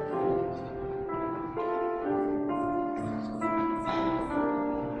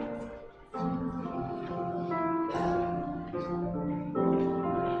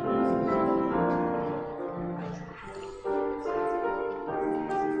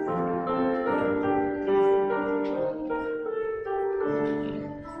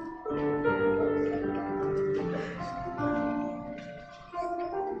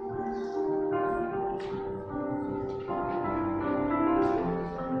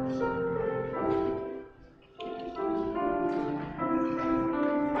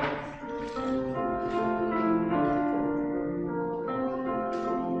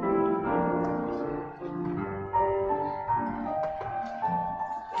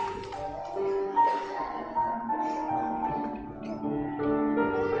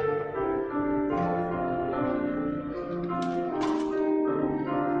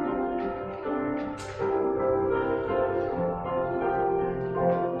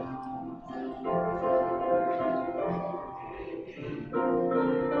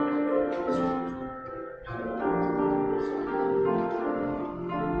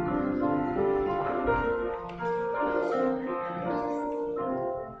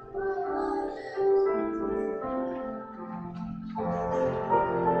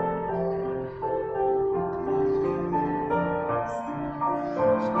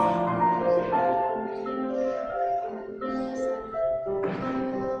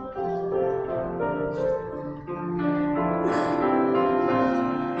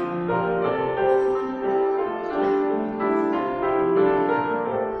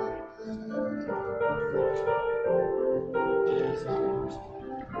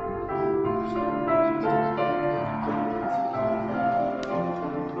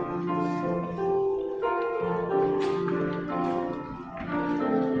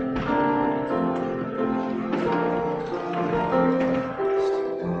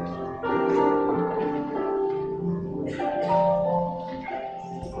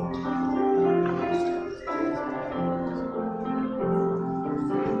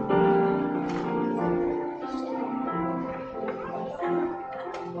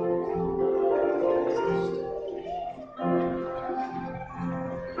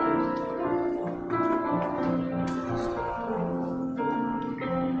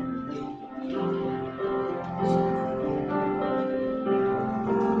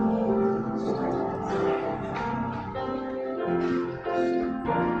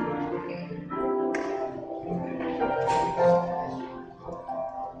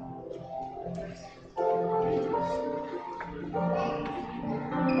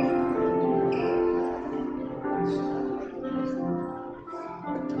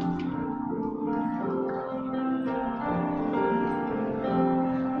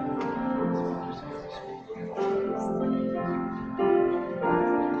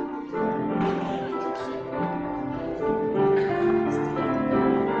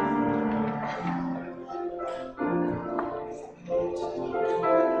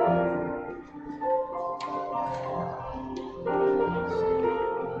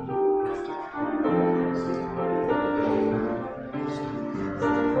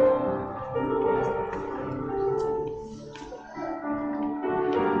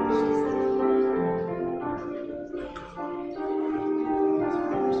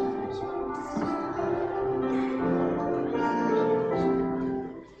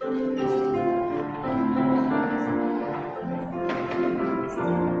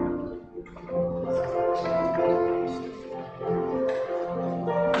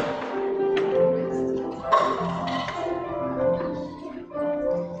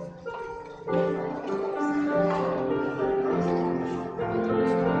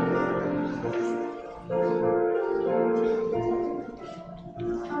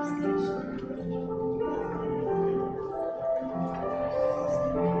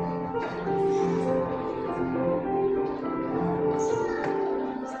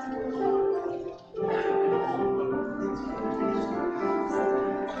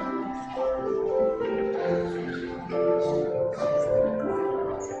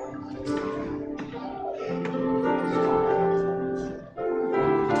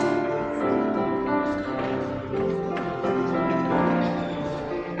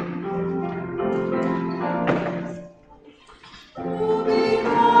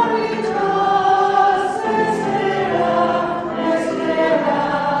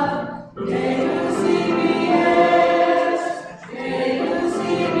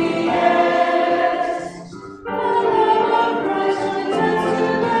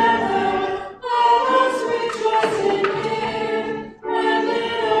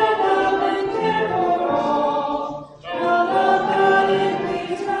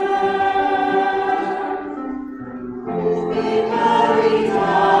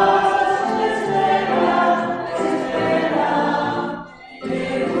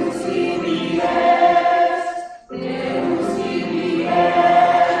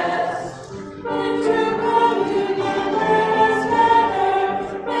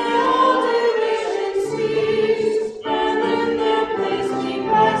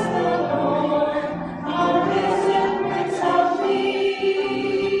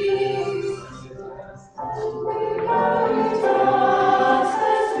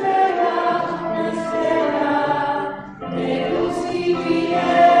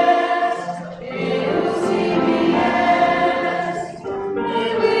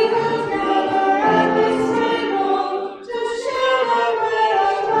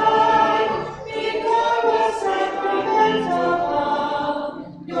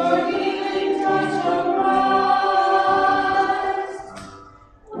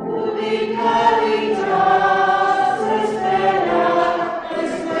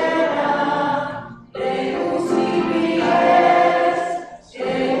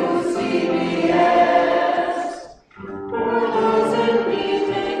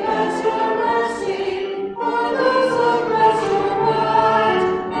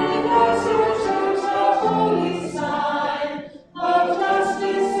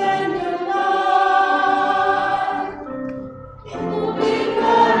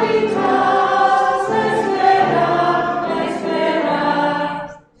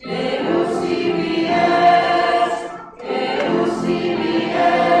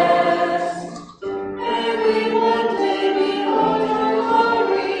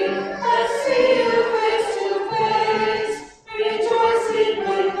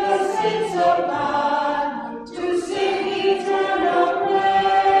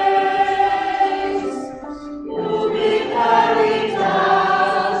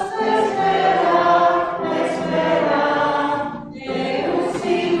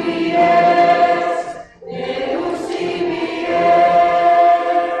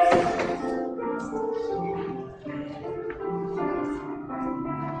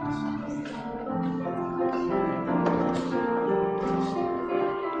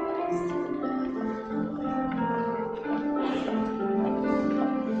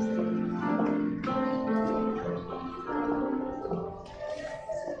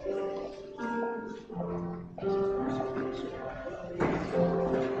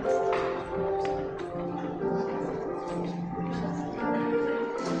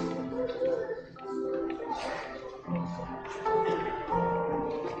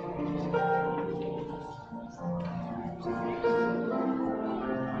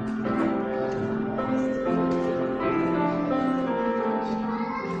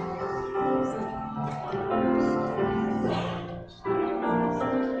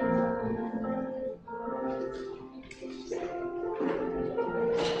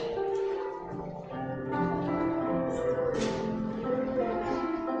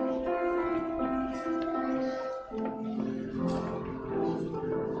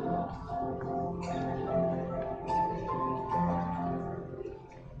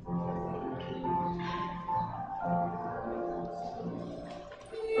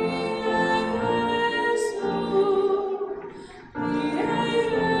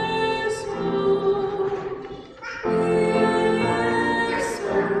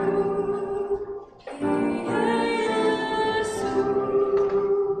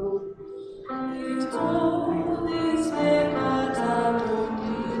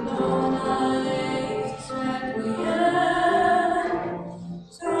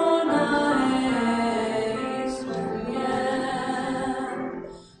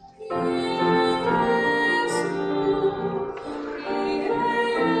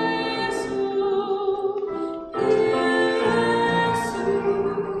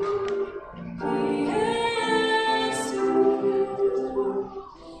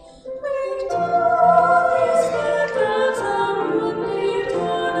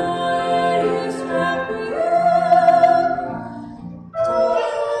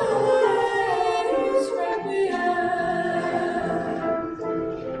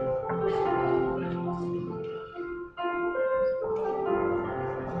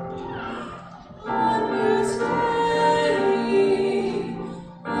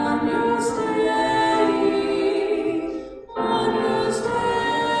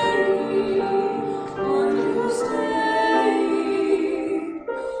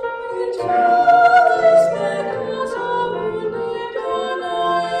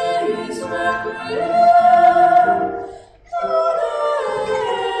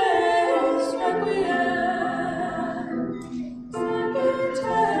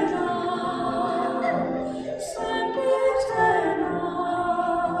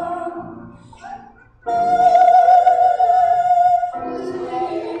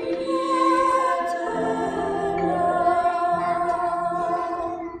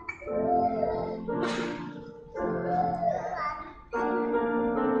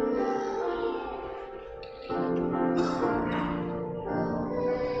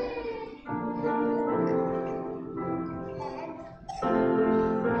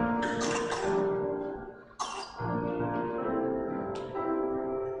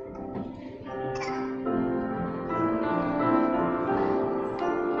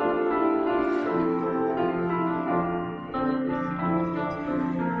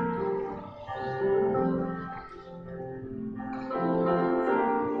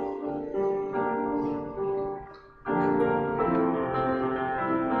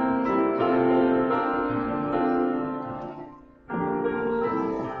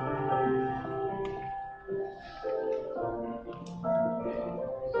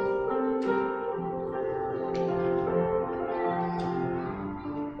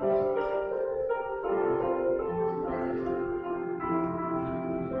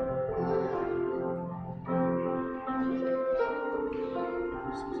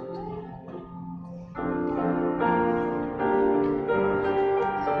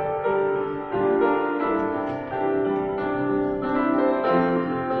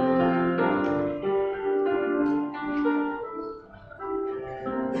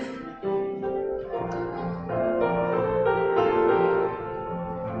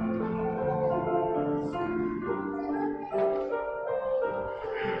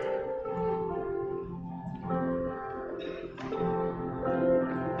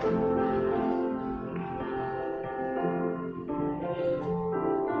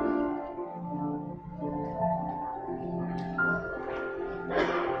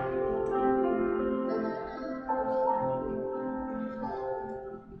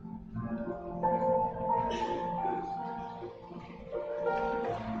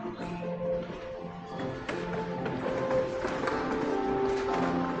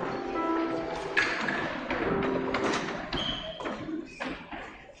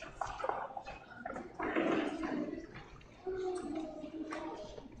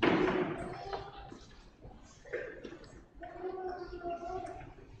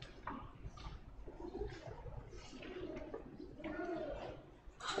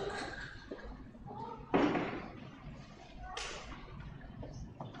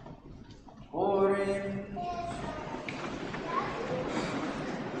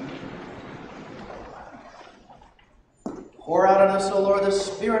 us, O Lord, the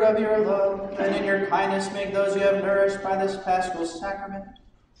spirit of your love, and in your kindness make those you have nourished by this paschal sacrament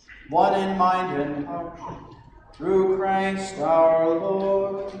one in mind and heart. Through Christ our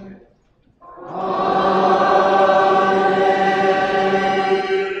Lord. Amen.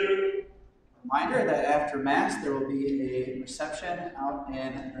 Reminder that after Mass there will be a reception out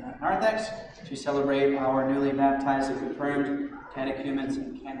in Narthex to celebrate our newly baptized and confirmed catechumens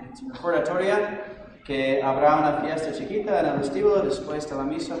and candidates. Recordatoria que habrá una fiesta chiquita en el vestíbulo después de la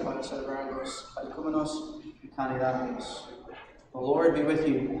misa para celebrar los catecúmenos y candidatos. The Lord be with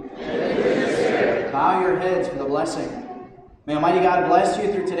you. Bow your heads for the blessing. May Almighty God bless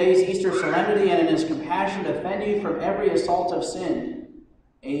you through today's Easter solemnity and in His compassion defend you from every assault of sin.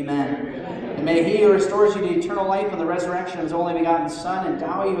 Amen. And may He who restores you to eternal life in the resurrection of His only begotten Son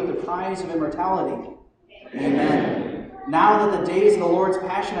endow you with the prize of immortality. Amen. Now that the days of the Lord's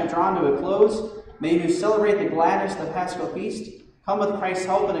passion have drawn to a close, may you celebrate the gladness of the Paschal Feast. Come with Christ's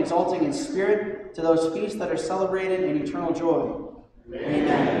help and exulting in spirit to those feasts that are celebrated in eternal joy.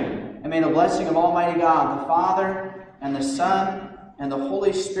 Amen. And may the blessing of Almighty God, the Father, and the Son, and the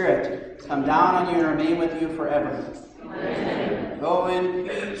Holy Spirit come down on you and remain with you forever. Amen. Go in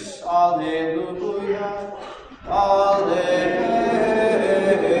peace. Alleluia. Alleluia.